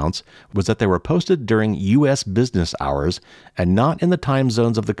fake accounts was that they were posted during U.S. business hours and not in the time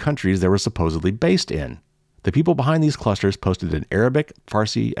zones of the countries they were supposedly based in. The people behind these clusters posted in Arabic,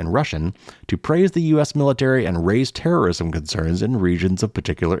 Farsi, and Russian to praise the U.S. military and raise terrorism concerns in regions of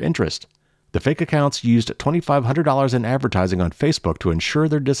particular interest. The fake accounts used $2,500 in advertising on Facebook to ensure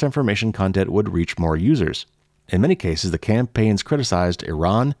their disinformation content would reach more users. In many cases, the campaigns criticized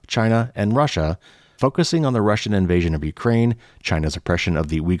Iran, China, and Russia, focusing on the Russian invasion of Ukraine, China's oppression of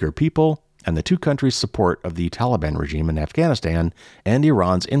the Uyghur people, and the two countries' support of the Taliban regime in Afghanistan and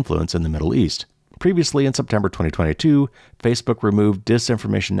Iran's influence in the Middle East. Previously, in September 2022, Facebook removed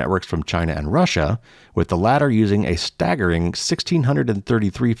disinformation networks from China and Russia, with the latter using a staggering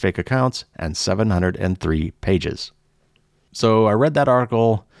 1,633 fake accounts and 703 pages. So I read that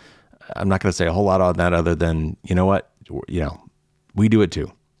article. I'm not going to say a whole lot on that other than, you know what? We do it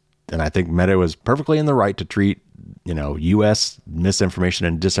too. And I think Meta was perfectly in the right to treat, U.S. misinformation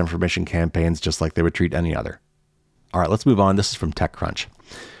and disinformation campaigns just like they would treat any other. All right, let's move on. This is from TechCrunch.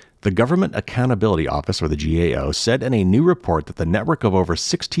 The Government Accountability Office, or the GAO, said in a new report that the network of over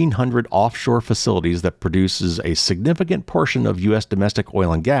 1,600 offshore facilities that produces a significant portion of U.S. domestic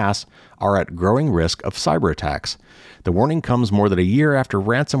oil and gas are at growing risk of cyber attacks. The warning comes more than a year after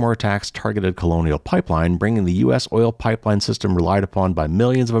ransomware attacks targeted Colonial Pipeline, bringing the U.S. oil pipeline system relied upon by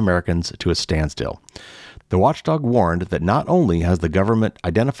millions of Americans to a standstill. The watchdog warned that not only has the government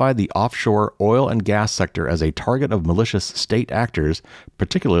identified the offshore oil and gas sector as a target of malicious state actors,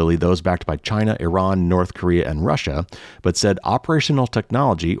 particularly those backed by China, Iran, North Korea, and Russia, but said operational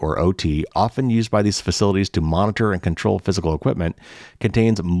technology, or OT, often used by these facilities to monitor and control physical equipment,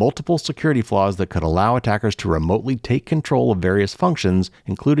 contains multiple security flaws that could allow attackers to remotely take control of various functions,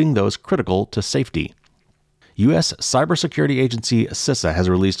 including those critical to safety. U.S. cybersecurity agency CISA has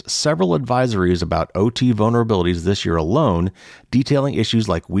released several advisories about OT vulnerabilities this year alone, detailing issues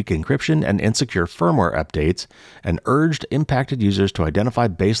like weak encryption and insecure firmware updates, and urged impacted users to identify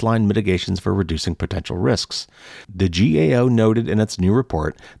baseline mitigations for reducing potential risks. The GAO noted in its new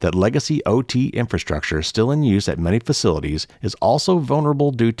report that legacy OT infrastructure still in use at many facilities is also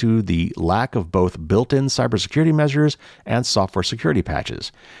vulnerable due to the lack of both built-in cybersecurity measures and software security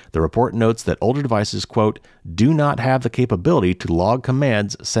patches. The report notes that older devices, quote, do not have the capability to log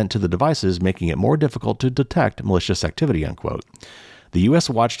commands sent to the devices, making it more difficult to detect malicious activity, unquote. The U.S.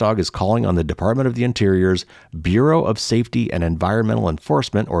 watchdog is calling on the Department of the Interior's Bureau of Safety and Environmental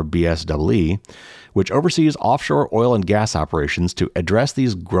Enforcement, or BSEE, which oversees offshore oil and gas operations, to address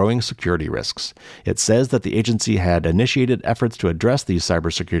these growing security risks. It says that the agency had initiated efforts to address these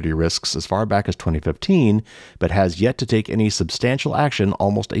cybersecurity risks as far back as 2015, but has yet to take any substantial action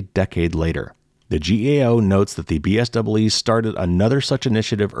almost a decade later. The GAO notes that the BSEE started another such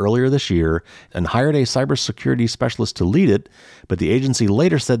initiative earlier this year and hired a cybersecurity specialist to lead it, but the agency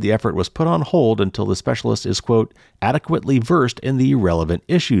later said the effort was put on hold until the specialist is, quote, adequately versed in the relevant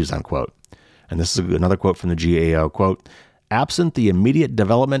issues, unquote. And this is another quote from the GAO, quote, absent the immediate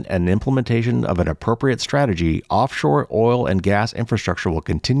development and implementation of an appropriate strategy, offshore oil and gas infrastructure will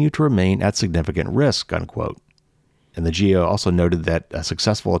continue to remain at significant risk, unquote. And the GAO also noted that a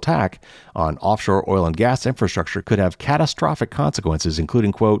successful attack on offshore oil and gas infrastructure could have catastrophic consequences,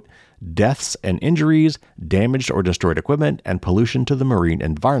 including, quote, deaths and injuries, damaged or destroyed equipment, and pollution to the marine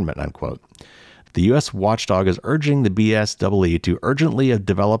environment, unquote. The U.S. watchdog is urging the BSEE to urgently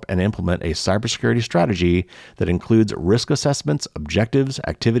develop and implement a cybersecurity strategy that includes risk assessments, objectives,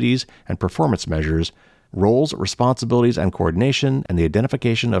 activities, and performance measures, roles, responsibilities, and coordination, and the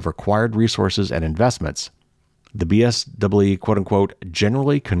identification of required resources and investments. The BSEE, quote-unquote,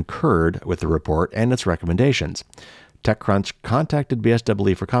 generally concurred with the report and its recommendations. TechCrunch contacted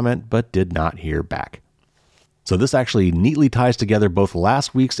BSEE for comment, but did not hear back. So this actually neatly ties together both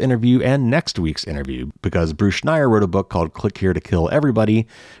last week's interview and next week's interview, because Bruce Schneier wrote a book called Click Here to Kill Everybody,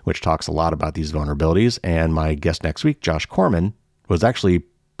 which talks a lot about these vulnerabilities, and my guest next week, Josh Corman, was actually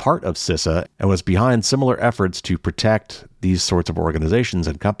part of CISA and was behind similar efforts to protect these sorts of organizations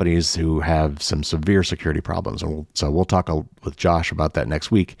and companies who have some severe security problems. And we'll talk with Josh about that next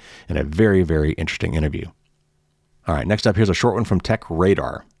week in a very, very interesting interview. All right, next up, here's a short one from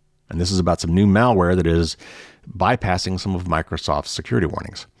TechRadar. And this is about some new malware that is bypassing some of Microsoft's security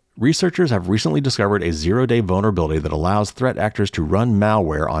warnings. Researchers have recently discovered a zero-day vulnerability that allows threat actors to run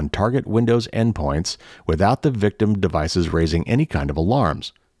malware on target Windows endpoints without the victim devices raising any kind of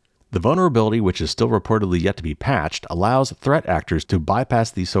alarms. The vulnerability, which is still reportedly yet to be patched, allows threat actors to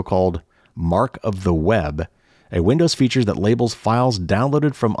bypass the so-called mark of the web, a Windows feature that labels files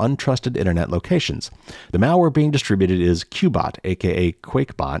downloaded from untrusted internet locations. The malware being distributed is Qbot, aka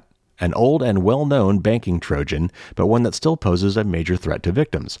QuakeBot, an old and well-known banking Trojan, but one that still poses a major threat to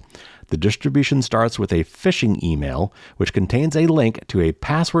victims. The distribution starts with a phishing email, which contains a link to a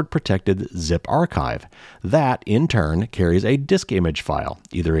password-protected zip archive. That, in turn, carries a disk image file,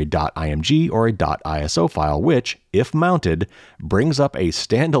 either a .img or a .iso file, which, if mounted, brings up a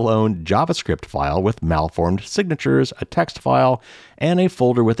standalone JavaScript file with malformed signatures, a text file, and a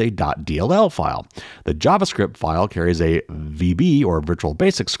folder with a .dll file. The JavaScript file carries a VB, or Virtual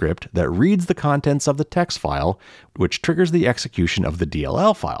Basic script, that reads the contents of the text file, which triggers the execution of the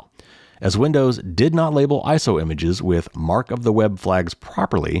DLL file. As Windows did not label ISO images with mark of the web flags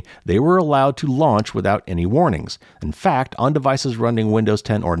properly, they were allowed to launch without any warnings. In fact, on devices running Windows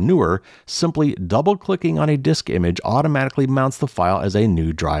 10 or newer, simply double-clicking on a disk image automatically mounts the file as a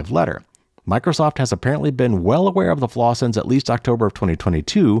new drive letter. Microsoft has apparently been well aware of the flaw since at least October of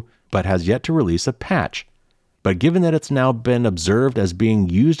 2022, but has yet to release a patch. But given that it's now been observed as being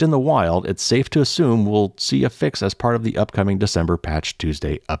used in the wild, it's safe to assume we'll see a fix as part of the upcoming December Patch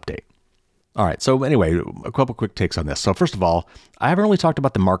Tuesday update. All right, so anyway, a couple quick takes on this. So first of all, I haven't really talked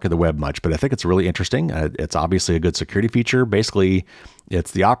about the mark of the web much, but I think it's really interesting. It's obviously a good security feature. Basically,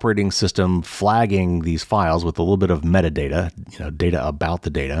 it's the operating system flagging these files with a little bit of metadata, data about the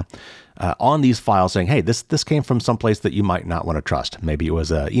data, on these files saying, hey, this came from someplace that you might not want to trust. Maybe it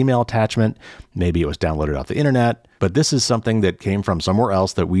was an email attachment, maybe it was downloaded off the internet, but this is something that came from somewhere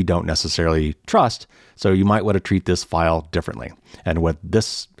else that we don't necessarily trust, so you might want to treat this file differently. And what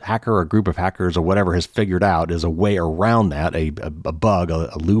this hacker or group of hackers or whatever has figured out is a way around that, a bug,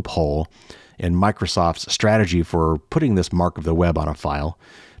 a loophole in Microsoft's strategy for putting this mark of the web on a file,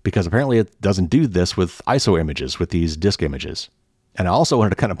 because apparently it doesn't do this with ISO images, with these disk images. And I also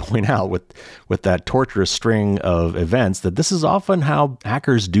wanted to kind of point out with that torturous string of events that this is often how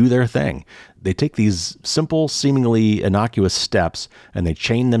hackers do their thing. They take these simple, seemingly innocuous steps and they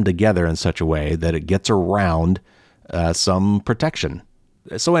chain them together in such a way that it gets around some protection.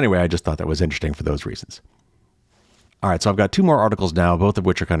 So anyway, I just thought that was interesting for those reasons. All right, so I've got two more articles now, both of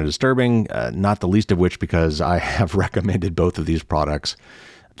which are kind of disturbing, not the least of which because I have recommended both of these products.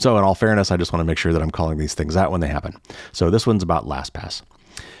 So in all fairness, I just want to make sure that I'm calling these things out when they happen. So this one's about LastPass.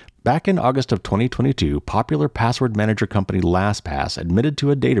 Back in August of 2022, popular password manager company LastPass admitted to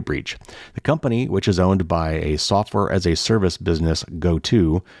a data breach. The company, which is owned by a software-as-a-service business,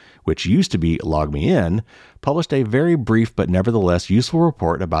 GoTo, which used to be LogMeIn, published a very brief but nevertheless useful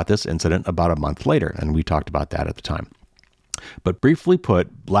report about this incident about a month later, and we talked about that at the time. But briefly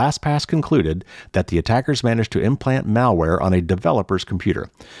put, LastPass concluded that the attackers managed to implant malware on a developer's computer.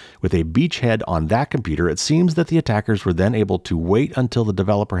 With a beachhead on that computer, it seems that the attackers were then able to wait until the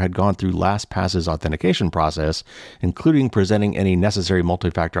developer had gone through LastPass's authentication process, including presenting any necessary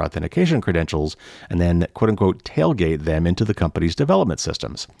multi-factor authentication credentials, and then quote-unquote tailgate them into the company's development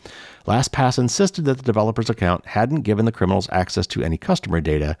systems. LastPass insisted that the developer's account hadn't given the criminals access to any customer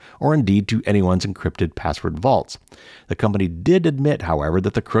data, or indeed to anyone's encrypted password vaults. The company did admit, however,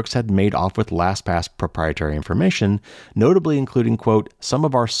 that the crooks had made off with LastPass proprietary information, notably including, quote, some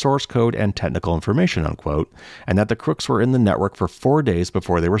of our source code and technical information, unquote, and that the crooks were in the network for 4 days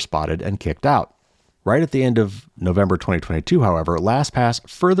before they were spotted and kicked out. Right at the end of November 2022, however, LastPass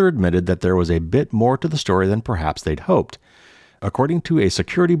further admitted that there was a bit more to the story than perhaps they'd hoped. According to a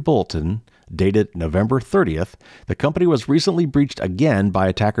security bulletin dated November 30th, the company was recently breached again by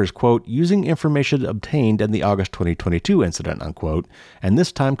attackers, quote, using information obtained in the August 2022 incident, unquote, and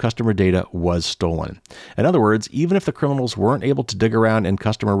this time customer data was stolen. In other words, even if the criminals weren't able to dig around in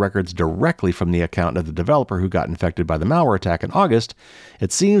customer records directly from the account of the developer who got infected by the malware attack in August,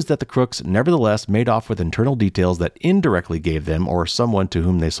 it seems that the crooks nevertheless made off with internal details that indirectly gave them, or someone to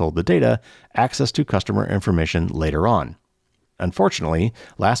whom they sold the data, access to customer information later on. Unfortunately,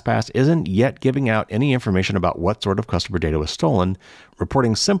 LastPass isn't yet giving out any information about what sort of customer data was stolen,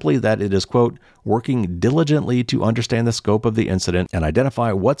 reporting simply that it is, quote, working diligently to understand the scope of the incident and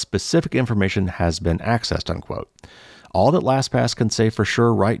identify what specific information has been accessed, unquote. All that LastPass can say for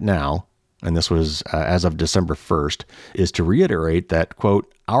sure right now, and this was as of December 1st, is to reiterate that,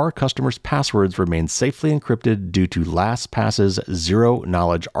 quote, our customers' passwords remain safely encrypted due to LastPass's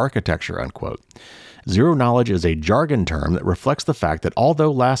zero-knowledge architecture, unquote. Zero knowledge is a jargon term that reflects the fact that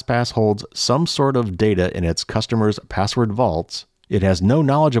although LastPass holds some sort of data in its customers' password vaults, it has no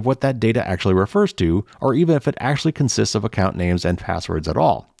knowledge of what that data actually refers to, or even if it actually consists of account names and passwords at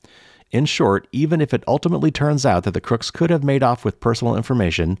all. In short, even if it ultimately turns out that the crooks could have made off with personal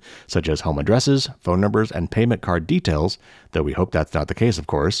information, such as home addresses, phone numbers, and payment card details, though we hope that's not the case, of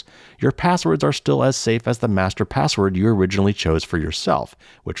course, your passwords are still as safe as the master password you originally chose for yourself,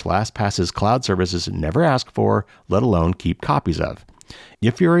 which LastPass's cloud services never ask for, let alone keep copies of.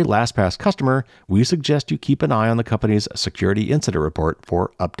 If you're a LastPass customer, we suggest you keep an eye on the company's security incident report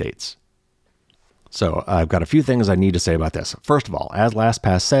for updates. So I've got a few things I need to say about this. First of all, as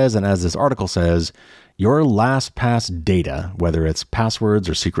LastPass says, and as this article says, your LastPass data, whether it's passwords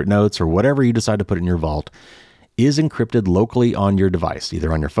or secret notes or whatever you decide to put in your vault, is encrypted locally on your device,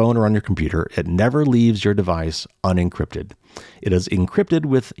 either on your phone or on your computer. It never leaves your device unencrypted. It is encrypted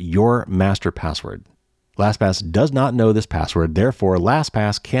with your master password. LastPass does not know this password, therefore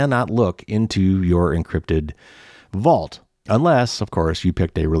LastPass cannot look into your encrypted vault. Unless, of course, you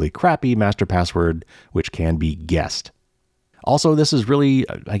picked a really crappy master password, which can be guessed. Also, this is really,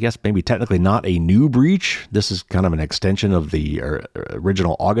 I guess, maybe technically not a new breach. This is kind of an extension of the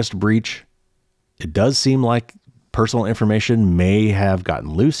original August breach. It does seem like personal information may have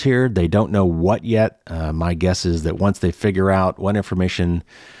gotten loose here. They don't know what yet. My guess is that once they figure out what information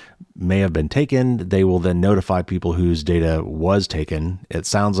may have been taken, they will then notify people whose data was taken. It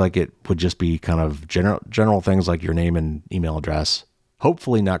sounds like it would just be kind of general things like your name and email address.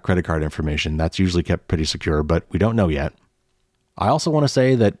 Hopefully not credit card information. That's usually kept pretty secure, but we don't know yet. I also want to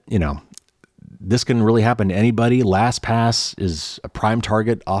say that, this can really happen to anybody. LastPass is a prime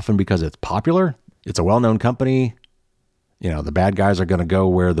target often because it's popular. It's a well-known company. The bad guys are going to go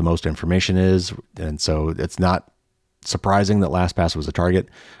where the most information is. And so it's not surprising that LastPass was a target.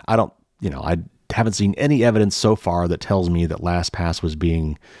 I haven't seen any evidence so far that tells me that LastPass was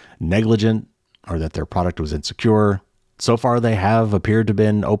being negligent or that their product was insecure. So far, they have appeared to have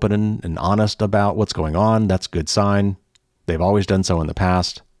been open and honest about what's going on. That's a good sign. They've always done so in the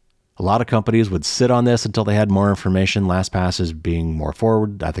past. A lot of companies would sit on this until they had more information. LastPass is being more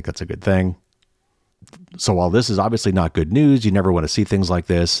forward. I think that's a good thing. So while this is obviously not good news, you never want to see things like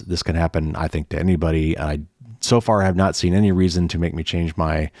this. This can happen, I think, to anybody. I so far have not seen any reason to make me change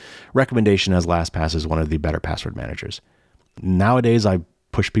my recommendation, as LastPass is one of the better password managers. Nowadays, I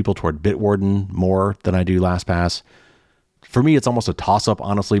push people toward Bitwarden more than I do LastPass. For me, it's almost a toss-up,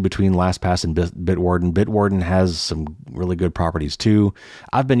 honestly, between LastPass and Bitwarden. Bitwarden has some really good properties too.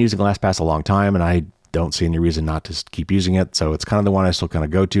 I've been using LastPass a long time, and I don't see any reason not to keep using it. So it's kind of the one I still kind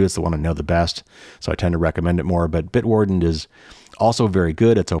of go to. It's the one I know the best. So I tend to recommend it more. But Bitwarden is also very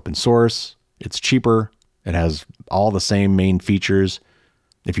good. It's open source. It's cheaper. It has all the same main features.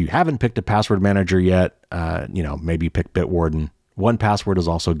 If you haven't picked a password manager yet, maybe pick Bitwarden. 1Password is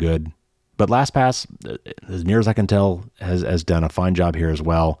also good. But LastPass, as near as I can tell, has done a fine job here as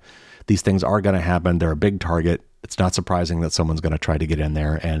well. These things are going to happen. They're a big target. It's not surprising that someone's going to try to get in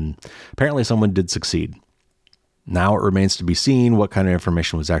there, and apparently someone did succeed. Now it remains to be seen what kind of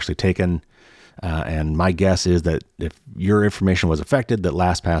information was actually taken, and my guess is that if your information was affected, that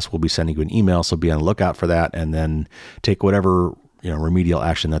LastPass will be sending you an email, so be on the lookout for that, and then take whatever remedial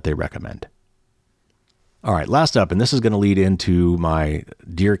action that they recommend. All right, last up, and this is going to lead into my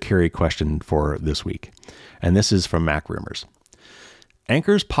Dear Carrie question for this week, and this is from Mac Rumors.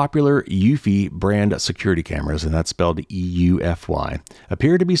 Anker's popular Eufy brand security cameras, and that's spelled EUFY,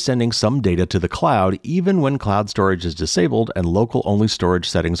 appear to be sending some data to the cloud even when cloud storage is disabled and local-only storage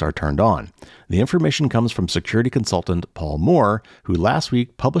settings are turned on. The information comes from security consultant Paul Moore, who last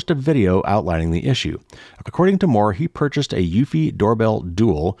week published a video outlining the issue. According to Moore, he purchased a Eufy Doorbell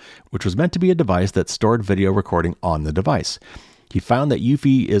Dual, which was meant to be a device that stored video recording on the device. He found that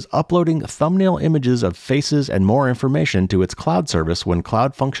Eufy is uploading thumbnail images of faces and more information to its cloud service when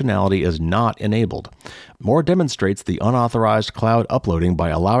cloud functionality is not enabled. Moore demonstrates the unauthorized cloud uploading by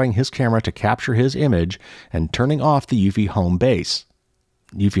allowing his camera to capture his image and turning off the Eufy Home Base.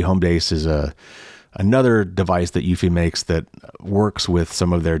 Eufy Home Base is another device that Eufy makes that works with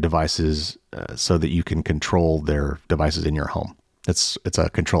some of their devices so that you can control their devices in your home. It's a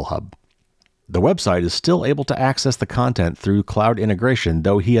control hub. The website is still able to access the content through cloud integration,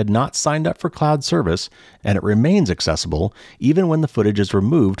 though he had not signed up for cloud service, and it remains accessible even when the footage is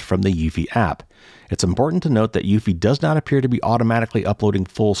removed from the Eufy app. It's important to note that Eufy does not appear to be automatically uploading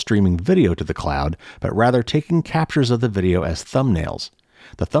full streaming video to the cloud, but rather taking captures of the video as thumbnails.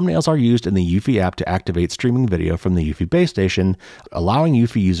 The thumbnails are used in the Eufy app to activate streaming video from the Eufy base station, allowing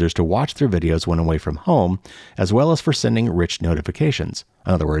Eufy users to watch their videos when away from home, as well as for sending rich notifications.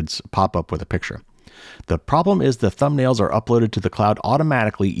 In other words, pop up with a picture. The problem is the thumbnails are uploaded to the cloud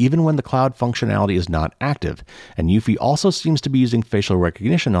automatically even when the cloud functionality is not active, and Eufy also seems to be using facial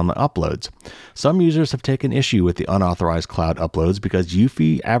recognition on the uploads. Some users have taken issue with the unauthorized cloud uploads because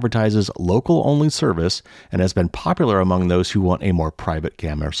Eufy advertises local-only service and has been popular among those who want a more private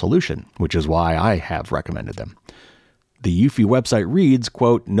camera solution, which is why I have recommended them. The Eufy website reads,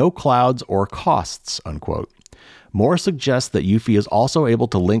 quote, "no clouds or costs," unquote. Moore suggests that Eufy is also able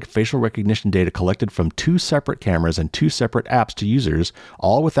to link facial recognition data collected from 2 separate cameras and 2 separate apps to users,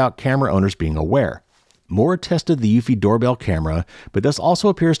 all without camera owners being aware. Moore tested the Eufy doorbell camera, but this also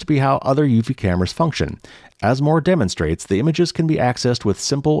appears to be how other Eufy cameras function. As Moore demonstrates, the images can be accessed with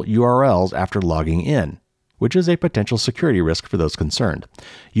simple URLs after logging in, which is a potential security risk for those concerned.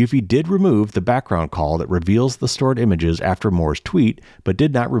 Eufy did remove the background call that reveals the stored images after Moore's tweet, but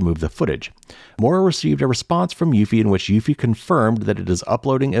did not remove the footage. Moore received a response from Eufy in which Eufy confirmed that it is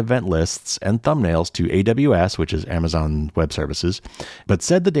uploading event lists and thumbnails to AWS, which is Amazon Web Services, but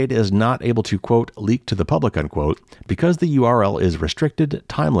said the data is not able to, quote, leak to the public, unquote, because the URL is restricted,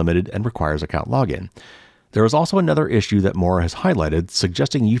 time-limited, and requires account login. There is also another issue that Moore has highlighted,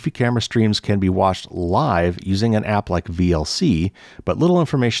 suggesting Eufy camera streams can be watched live using an app like VLC, but little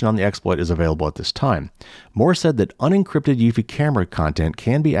information on the exploit is available at this time. Moore said that unencrypted Eufy camera content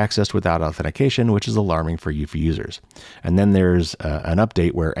can be accessed without authentication, which is alarming for Eufy users. And then there's an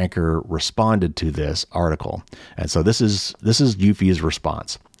update where Anker responded to this article. And so this is Eufy's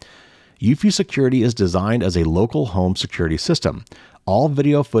response. Eufy Security is designed as a local home security system. All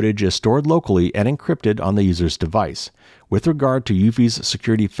video footage is stored locally and encrypted on the user's device. With regard to Eufy's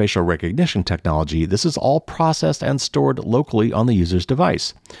security facial recognition technology, this is all processed and stored locally on the user's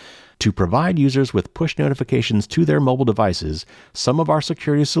device. To provide users with push notifications to their mobile devices, some of our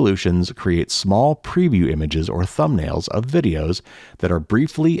security solutions create small preview images or thumbnails of videos that are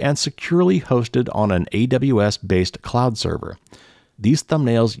briefly and securely hosted on an AWS-based cloud server. These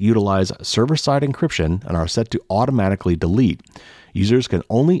thumbnails utilize server-side encryption and are set to automatically delete. Users can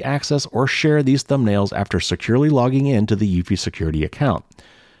only access or share these thumbnails after securely logging in to the Eufy security account.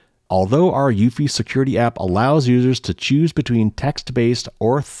 Although our Eufy security app allows users to choose between text-based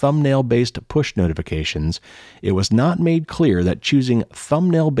or thumbnail-based push notifications, it was not made clear that choosing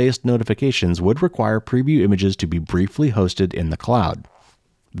thumbnail-based notifications would require preview images to be briefly hosted in the cloud.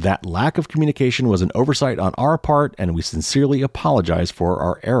 That lack of communication was an oversight on our part, and we sincerely apologize for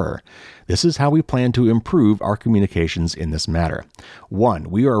our error. This is how we plan to improve our communications in this matter. 1.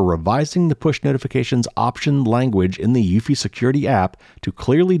 We are revising the push notifications option language in the Eufy security app to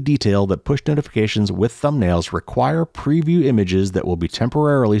clearly detail that push notifications with thumbnails require preview images that will be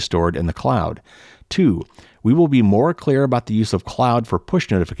temporarily stored in the cloud. 2. We will be more clear about the use of cloud for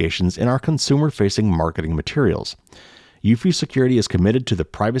push notifications in our consumer-facing marketing materials. Eufy Security is committed to the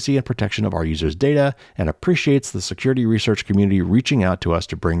privacy and protection of our users' data and appreciates the security research community reaching out to us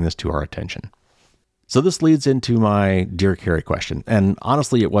to bring this to our attention. So this leads into my Dear Carrie question. And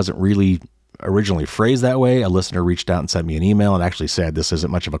honestly, it wasn't really originally phrased that way. A listener reached out and sent me an email and actually said this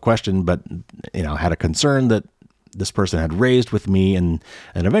isn't much of a question, but had a concern that this person had raised with me. And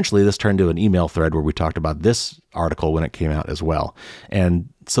eventually this turned to an email thread where we talked about this article when it came out as well. And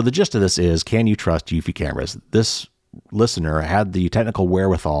so the gist of this is, can you trust Eufy cameras? This listener had the technical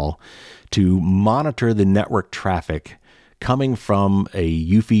wherewithal to monitor the network traffic coming from a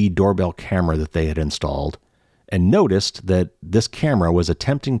Eufy doorbell camera that they had installed and noticed that this camera was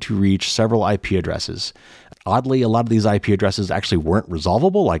attempting to reach several IP addresses. Oddly, a lot of these IP addresses actually weren't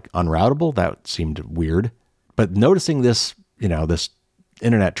resolvable, like unroutable. That seemed weird. But noticing this, this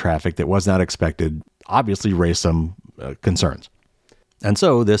internet traffic that was not expected obviously raised some concerns. And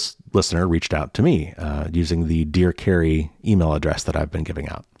so this listener reached out to me using the Dear Carrie email address that I've been giving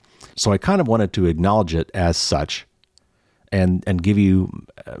out. So I kind of wanted to acknowledge it as such and give you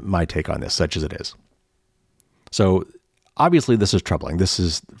my take on this, such as it is. So obviously this is troubling. This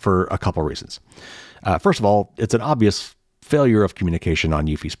is for a couple reasons. First of all, it's an obvious failure of communication on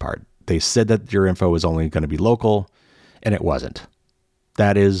Eufy's part. They said that your info was only going to be local, and it wasn't.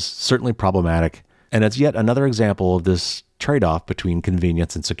 That is certainly problematic, and it's yet another example of this trade-off between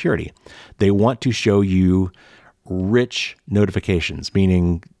convenience and security. They want to show you rich notifications,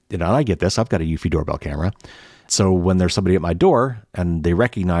 meaning, I get this, I've got a Eufy doorbell camera. So when there's somebody at my door and they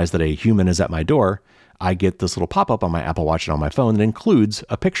recognize that a human is at my door, I get this little pop-up on my Apple Watch and on my phone that includes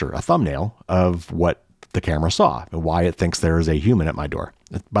a picture, a thumbnail of what the camera saw and why it thinks there is a human at my door.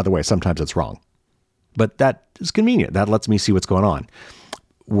 By the way, sometimes it's wrong, but that is convenient. That lets me see what's going on.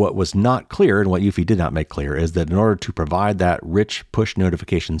 What was not clear, and what Eufy did not make clear, is that in order to provide that rich push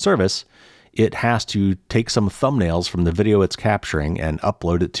notification service, it has to take some thumbnails from the video it's capturing and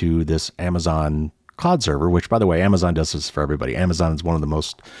upload it to this Amazon cloud server, which, by the way, Amazon does this for everybody. Amazon is one of the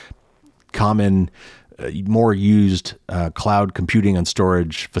most common, more used cloud computing and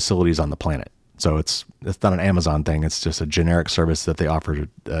storage facilities on the planet. So it's not an Amazon thing. It's just a generic service that they offer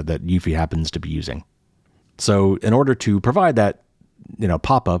that Eufy happens to be using. So in order to provide that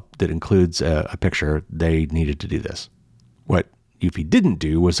pop-up that includes a picture, they needed to do this. What Eufy didn't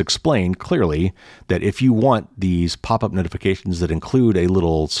do was explain clearly that if you want these pop-up notifications that include a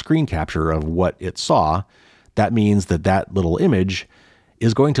little screen capture of what it saw, that means that little image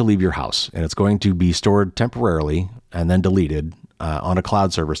is going to leave your house and it's going to be stored temporarily and then deleted on a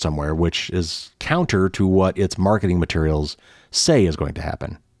cloud server somewhere, which is counter to what its marketing materials say is going to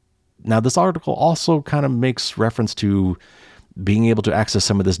happen. Now, this article also kind of makes reference to being able to access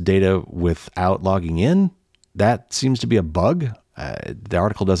some of this data without logging in. That seems to be a bug. The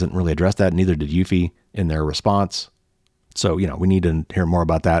article doesn't really address that, neither did Eufy in their response. So, we need to hear more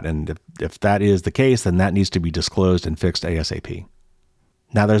about that. And if that is the case, then that needs to be disclosed and fixed ASAP.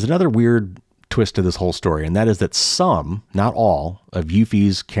 Now, there's another weird twist to this whole story, and that is that some, not all, of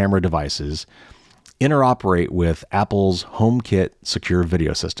Eufy's camera devices interoperate with Apple's HomeKit secure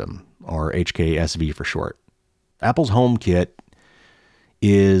video system, or HKSV for short. Apple's HomeKit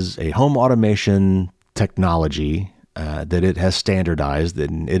is a home automation technology that it has standardized,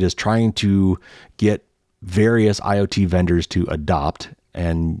 and it is trying to get various IoT vendors to adopt,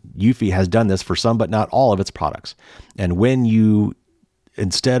 and Eufy has done this for some but not all of its products. And when you,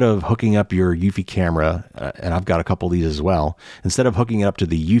 instead of hooking up your Eufy camera, and I've got a couple of these as well, instead of hooking it up to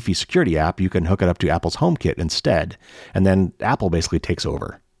the Eufy security app, you can hook it up to Apple's HomeKit instead, and then Apple basically takes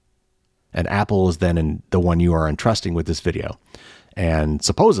over. And Apple is then the one you are entrusting with this video. And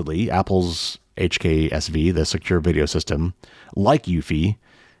supposedly, Apple's HKSV, the secure video system, like Eufy,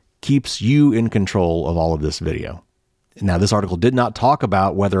 keeps you in control of all of this video. Now, this article did not talk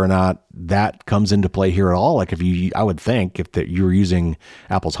about whether or not that comes into play here at all. Like I would think if that you were using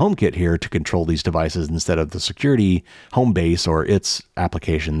Apple's HomeKit here to control these devices instead of the security home base or its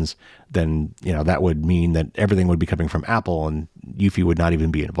applications, then, that would mean that everything would be coming from Apple and Eufy would not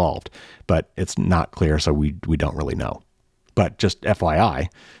even be involved. But it's not clear, so we don't really know. But just FYI,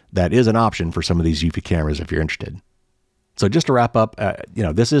 that is an option for some of these Eufy cameras if you're interested. So just to wrap up,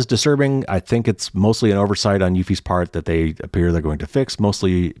 this is disturbing. I think it's mostly an oversight on Eufy's part that they're going to fix,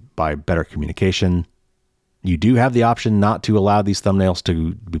 mostly by better communication. You do have the option not to allow these thumbnails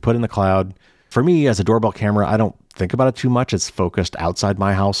to be put in the cloud. For me, as a doorbell camera, I don't think about it too much. It's focused outside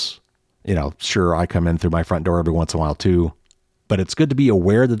my house. Sure, I come in through my front door every once in a while too. But it's good to be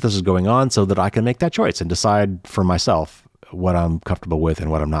aware that this is going on so that I can make that choice and decide for myself what I'm comfortable with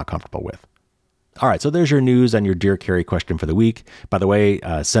and what I'm not comfortable with. All right, so there's your news and your Dear Carrie question for the week. By the way,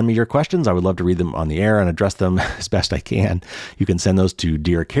 send me your questions. I would love to read them on the air and address them as best I can. You can send those to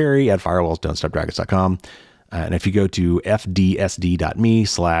dearcarrie@firewallsdon'tstopdragons.com. And if you go to fdsd.me/Q&A,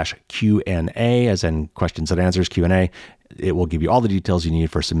 as in questions and answers, Q&A, it will give you all the details you need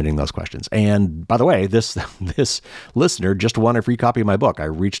for submitting those questions. And by the way, this listener just won a free copy of my book. I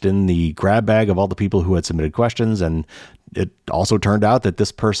reached in the grab bag of all the people who had submitted questions, and it also turned out that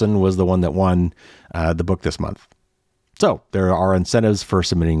this person was the one that won the book this month. So there are incentives for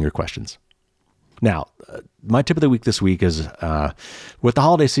submitting your questions. Now, my tip of the week this week is with the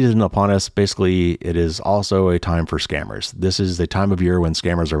holiday season upon us, basically it is also a time for scammers. This is the time of year when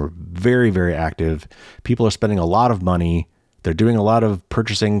scammers are very, very active. People are spending a lot of money. They're doing a lot of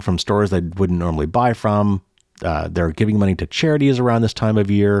purchasing from stores they wouldn't normally buy from. They're giving money to charities around this time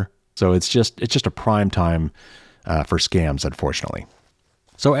of year. So it's just a prime time for scams, unfortunately.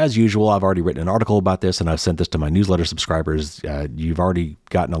 So as usual, I've already written an article about this and I've sent this to my newsletter subscribers. You've already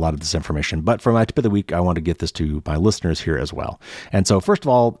gotten a lot of this information, but for my tip of the week, I want to get this to my listeners here as well. And so first of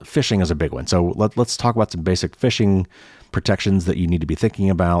all, phishing is a big one. So let's talk about some basic phishing protections that you need to be thinking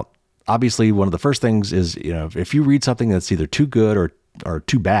about. Obviously, one of the first things is, if you read something that's either too good or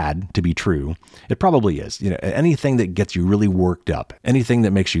too bad to be true, it probably is. Anything that gets you really worked up, anything that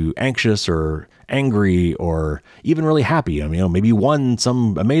makes you anxious or angry or even really happy. Maybe you won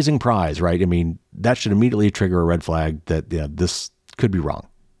some amazing prize, right? That should immediately trigger a red flag that this could be wrong.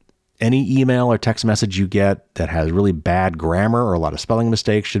 Any email or text message you get that has really bad grammar or a lot of spelling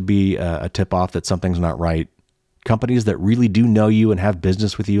mistakes should be a tip off that something's not right. Companies that really do know you and have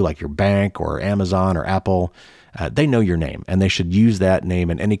business with you, like your bank or Amazon or Apple, they know your name and they should use that name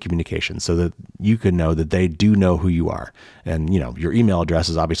in any communication so that you can know that they do know who you are. And, your email address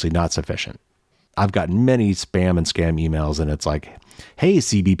is obviously not sufficient. I've gotten many spam and scam emails and it's like, hey,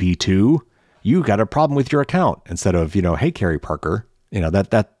 CBP2, you got a problem with your account, instead of, hey, Carrie Parker.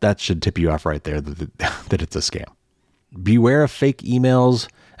 That should tip you off right there that it's a scam. Beware of fake emails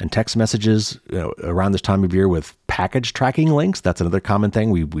and text messages around this time of year with package tracking links. That's another common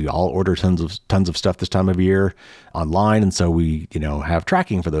thing. We all order tons of stuff this time of year online, and so we have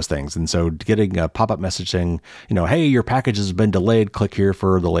tracking for those things. And so getting a pop-up message saying, hey, your package has been delayed, click here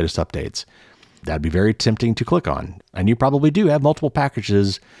for the latest updates. That'd be very tempting to click on. And you probably do have multiple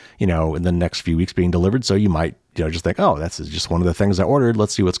packages, in the next few weeks being delivered. So you might, just think, oh, that's just one of the things I ordered.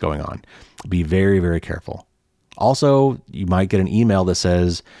 Let's see what's going on. Be very, very careful. Also, you might get an email that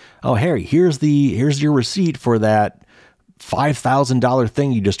says, oh, Harry, here's your receipt for that $5,000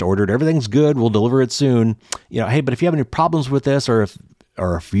 thing you just ordered. Everything's good. We'll deliver it soon. Hey, but if you have any problems with this, or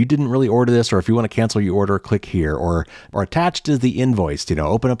if you didn't really order this, or if you want to cancel your order, click here, or attached is the invoice,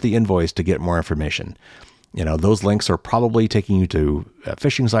 open up the invoice to get more information. Those links are probably taking you to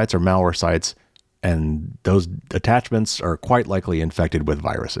phishing sites or malware sites, and those attachments are quite likely infected with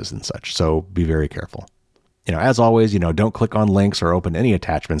viruses and such. So be very careful. As always, don't click on links or open any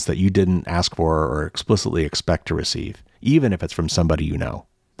attachments that you didn't ask for or explicitly expect to receive, even if it's from somebody you know.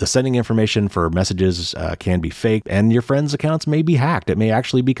 The sending information for messages can be fake, and your friends' accounts may be hacked. It may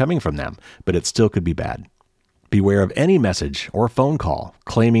actually be coming from them, but it still could be bad. Beware of any message or phone call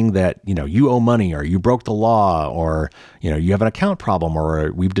claiming that, you owe money, or you broke the law, or, you have an account problem,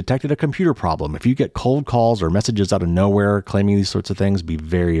 or we've detected a computer problem. If you get cold calls or messages out of nowhere claiming these sorts of things, be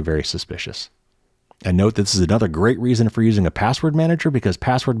very, very suspicious. And note this is another great reason for using a password manager, because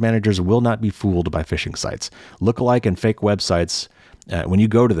password managers will not be fooled by phishing sites. Lookalike and fake websites, when you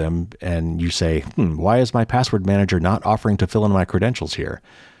go to them and you say, why is my password manager not offering to fill in my credentials here?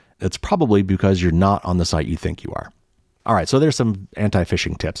 It's probably because you're not on the site you think you are. All right, so there's some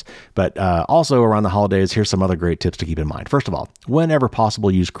anti-phishing tips, but also around the holidays, here's some other great tips to keep in mind. First of all, whenever possible,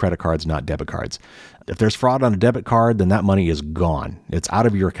 use credit cards, not debit cards. If there's fraud on a debit card, then that money is gone. It's out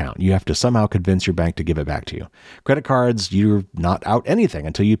of your account. You have to somehow convince your bank to give it back to you. Credit cards, you're not out anything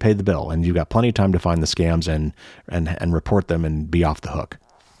until you pay the bill, and you've got plenty of time to find the scams and report them and be off the hook.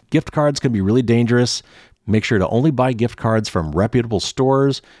 Gift cards can be really dangerous. Make sure to only buy gift cards from reputable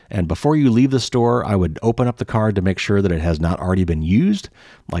stores. And before you leave the store, I would open up the card to make sure that it has not already been used.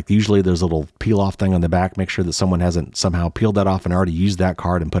 Like usually there's a little peel off thing on the back. Make sure that someone hasn't somehow peeled that off and already used that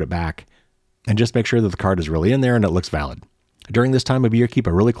card and put it back. And just make sure that the card is really in there and it looks valid. During this time of year, keep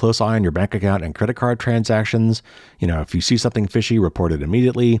a really close eye on your bank account and credit card transactions. If you see something fishy, report it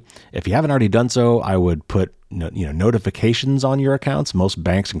immediately. If you haven't already done so, I would put notifications on your accounts. Most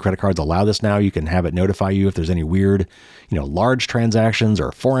banks and credit cards allow this now. You can have it notify you if there's any weird, large transactions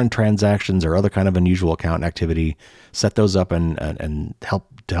or foreign transactions or other kind of unusual account activity. Set those up and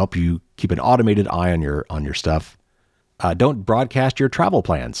help you keep an automated eye on your stuff. Don't broadcast your travel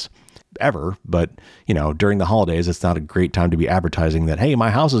plans ever, but during the holidays, it's not a great time to be advertising that, hey, my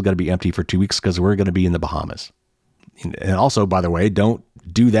house is going to be empty for 2 weeks because we're going to be in the Bahamas. And also, by the way, don't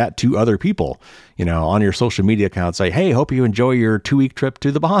do that to other people. On your social media account, say, hey, hope you enjoy your 2-week trip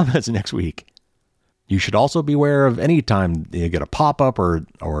to the Bahamas next week. You should also be aware of any time you get a pop-up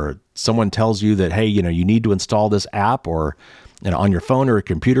or someone tells you that, hey, you need to install this app or on your phone or a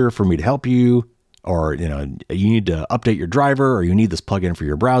computer for me to help you. Or, you need to update your driver, or you need this plugin for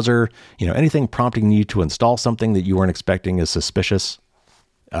your browser. Anything prompting you to install something that you weren't expecting is suspicious.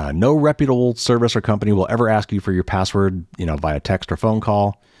 No reputable service or company will ever ask you for your password, via text or phone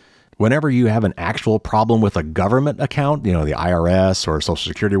call. Whenever you have an actual problem with a government account, the IRS or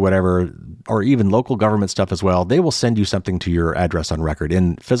Social Security or whatever, or even local government stuff as well, they will send you something to your address on record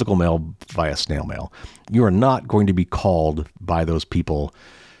in physical mail via snail mail. You are not going to be called by those people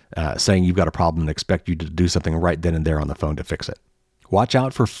saying you've got a problem and expect you to do something right then and there on the phone to fix it. Watch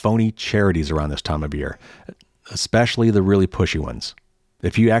out for phony charities around this time of year, especially the really pushy ones.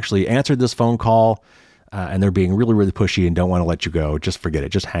 If you actually answered this phone call and they're being really, really pushy and don't want to let you go, just forget it.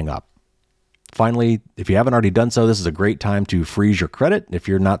 Just hang up. Finally, if you haven't already done so, this is a great time to freeze your credit. If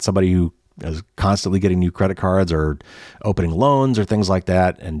you're not somebody who is constantly getting new credit cards or opening loans or things like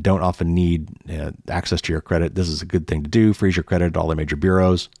that and don't often need access to your credit, this is a good thing to do. Freeze your credit at all the major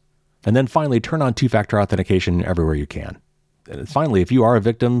bureaus. And then finally, turn on two-factor authentication everywhere you can. And finally, if you are a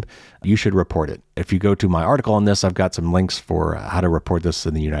victim, you should report it. If you go to my article on this, I've got some links for how to report this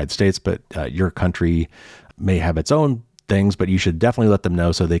in the United States, but your country may have its own things, but you should definitely let them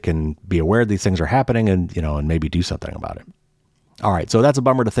know so they can be aware these things are happening and maybe do something about it. All right, so that's a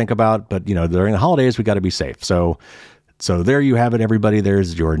bummer to think about, but during the holidays, we got to be safe. So there you have it, everybody.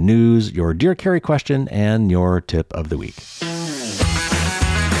 There's your news, your Dear Carrie question, and your tip of the week.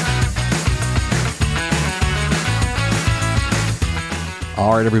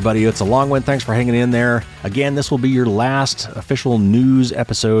 All right, everybody, it's a long one. Thanks for hanging in there. Again, this will be your last official news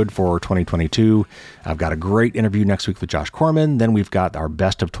episode for 2022. I've got a great interview next week with Josh Corman. Then we've got our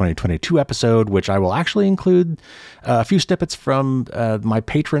best of 2022 episode, which I will actually include a few snippets from my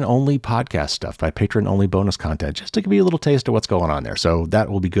patron-only podcast stuff, my patron-only bonus content, just to give you a little taste of what's going on there. So that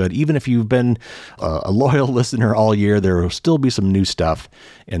will be good. Even if you've been a loyal listener all year, there will still be some new stuff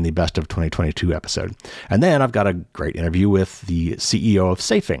in the best of 2022 episode. And then I've got a great interview with the CEO of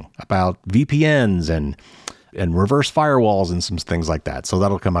Safing about VPNs and reverse firewalls and some things like that. So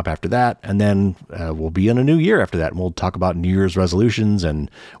that'll come up after that. And then we'll be in a new year after that. And we'll talk about New Year's resolutions and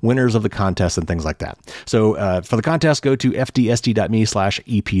winners of the contest and things like that. So for the contest, go to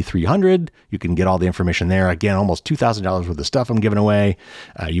fdsd.me/EP300. You can get all the information there. Again, almost $2,000 worth of stuff I'm giving away.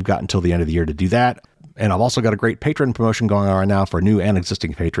 You've got until the end of the year to do that. And I've also got a great patron promotion going on right now for new and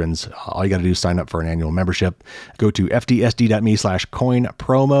existing patrons. All you got to do is sign up for an annual membership. Go to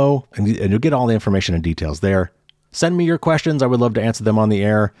fdsd.me/coinpromo, and you'll get all the information and details there. Send me your questions. I would love to answer them on the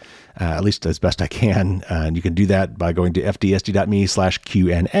air, at least as best I can. And you can do that by going to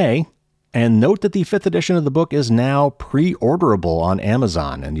fdsd.me/Q&A. And note that the 5th edition of the book is now pre-orderable on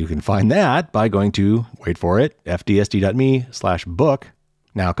Amazon. And you can find that by going to, wait for it, fdsd.me/book.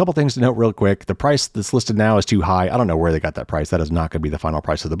 Now, a couple things to note real quick. The price that's listed now is too high. I don't know where they got that price. That is not going to be the final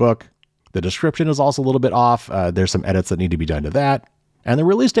price of the book. The description is also a little bit off. There's some edits that need to be done to that. And the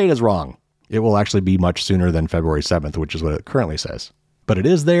release date is wrong. It will actually be much sooner than February 7th, which is what it currently says. But it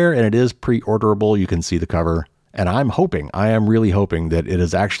is there, and it is pre-orderable. You can see the cover. And I am really hoping that it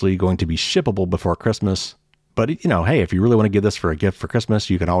is actually going to be shippable before Christmas. But, hey, if you really want to give this for a gift for Christmas,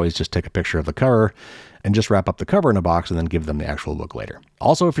 you can always just take a picture of the cover and just wrap up the cover in a box and then give them the actual book later.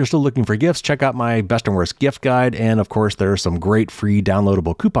 Also, if you're still looking for gifts, check out my best and worst gift guide. And of course, there are some great free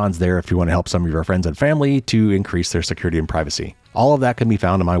downloadable coupons there if you want to help some of your friends and family to increase their security and privacy. All of that can be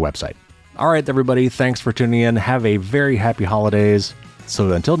found on my website. All right, everybody, thanks for tuning in. Have a very happy holidays.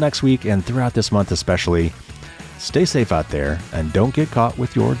 So until next week and throughout this month especially, stay safe out there and don't get caught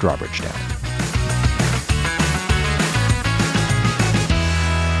with your drawbridge down.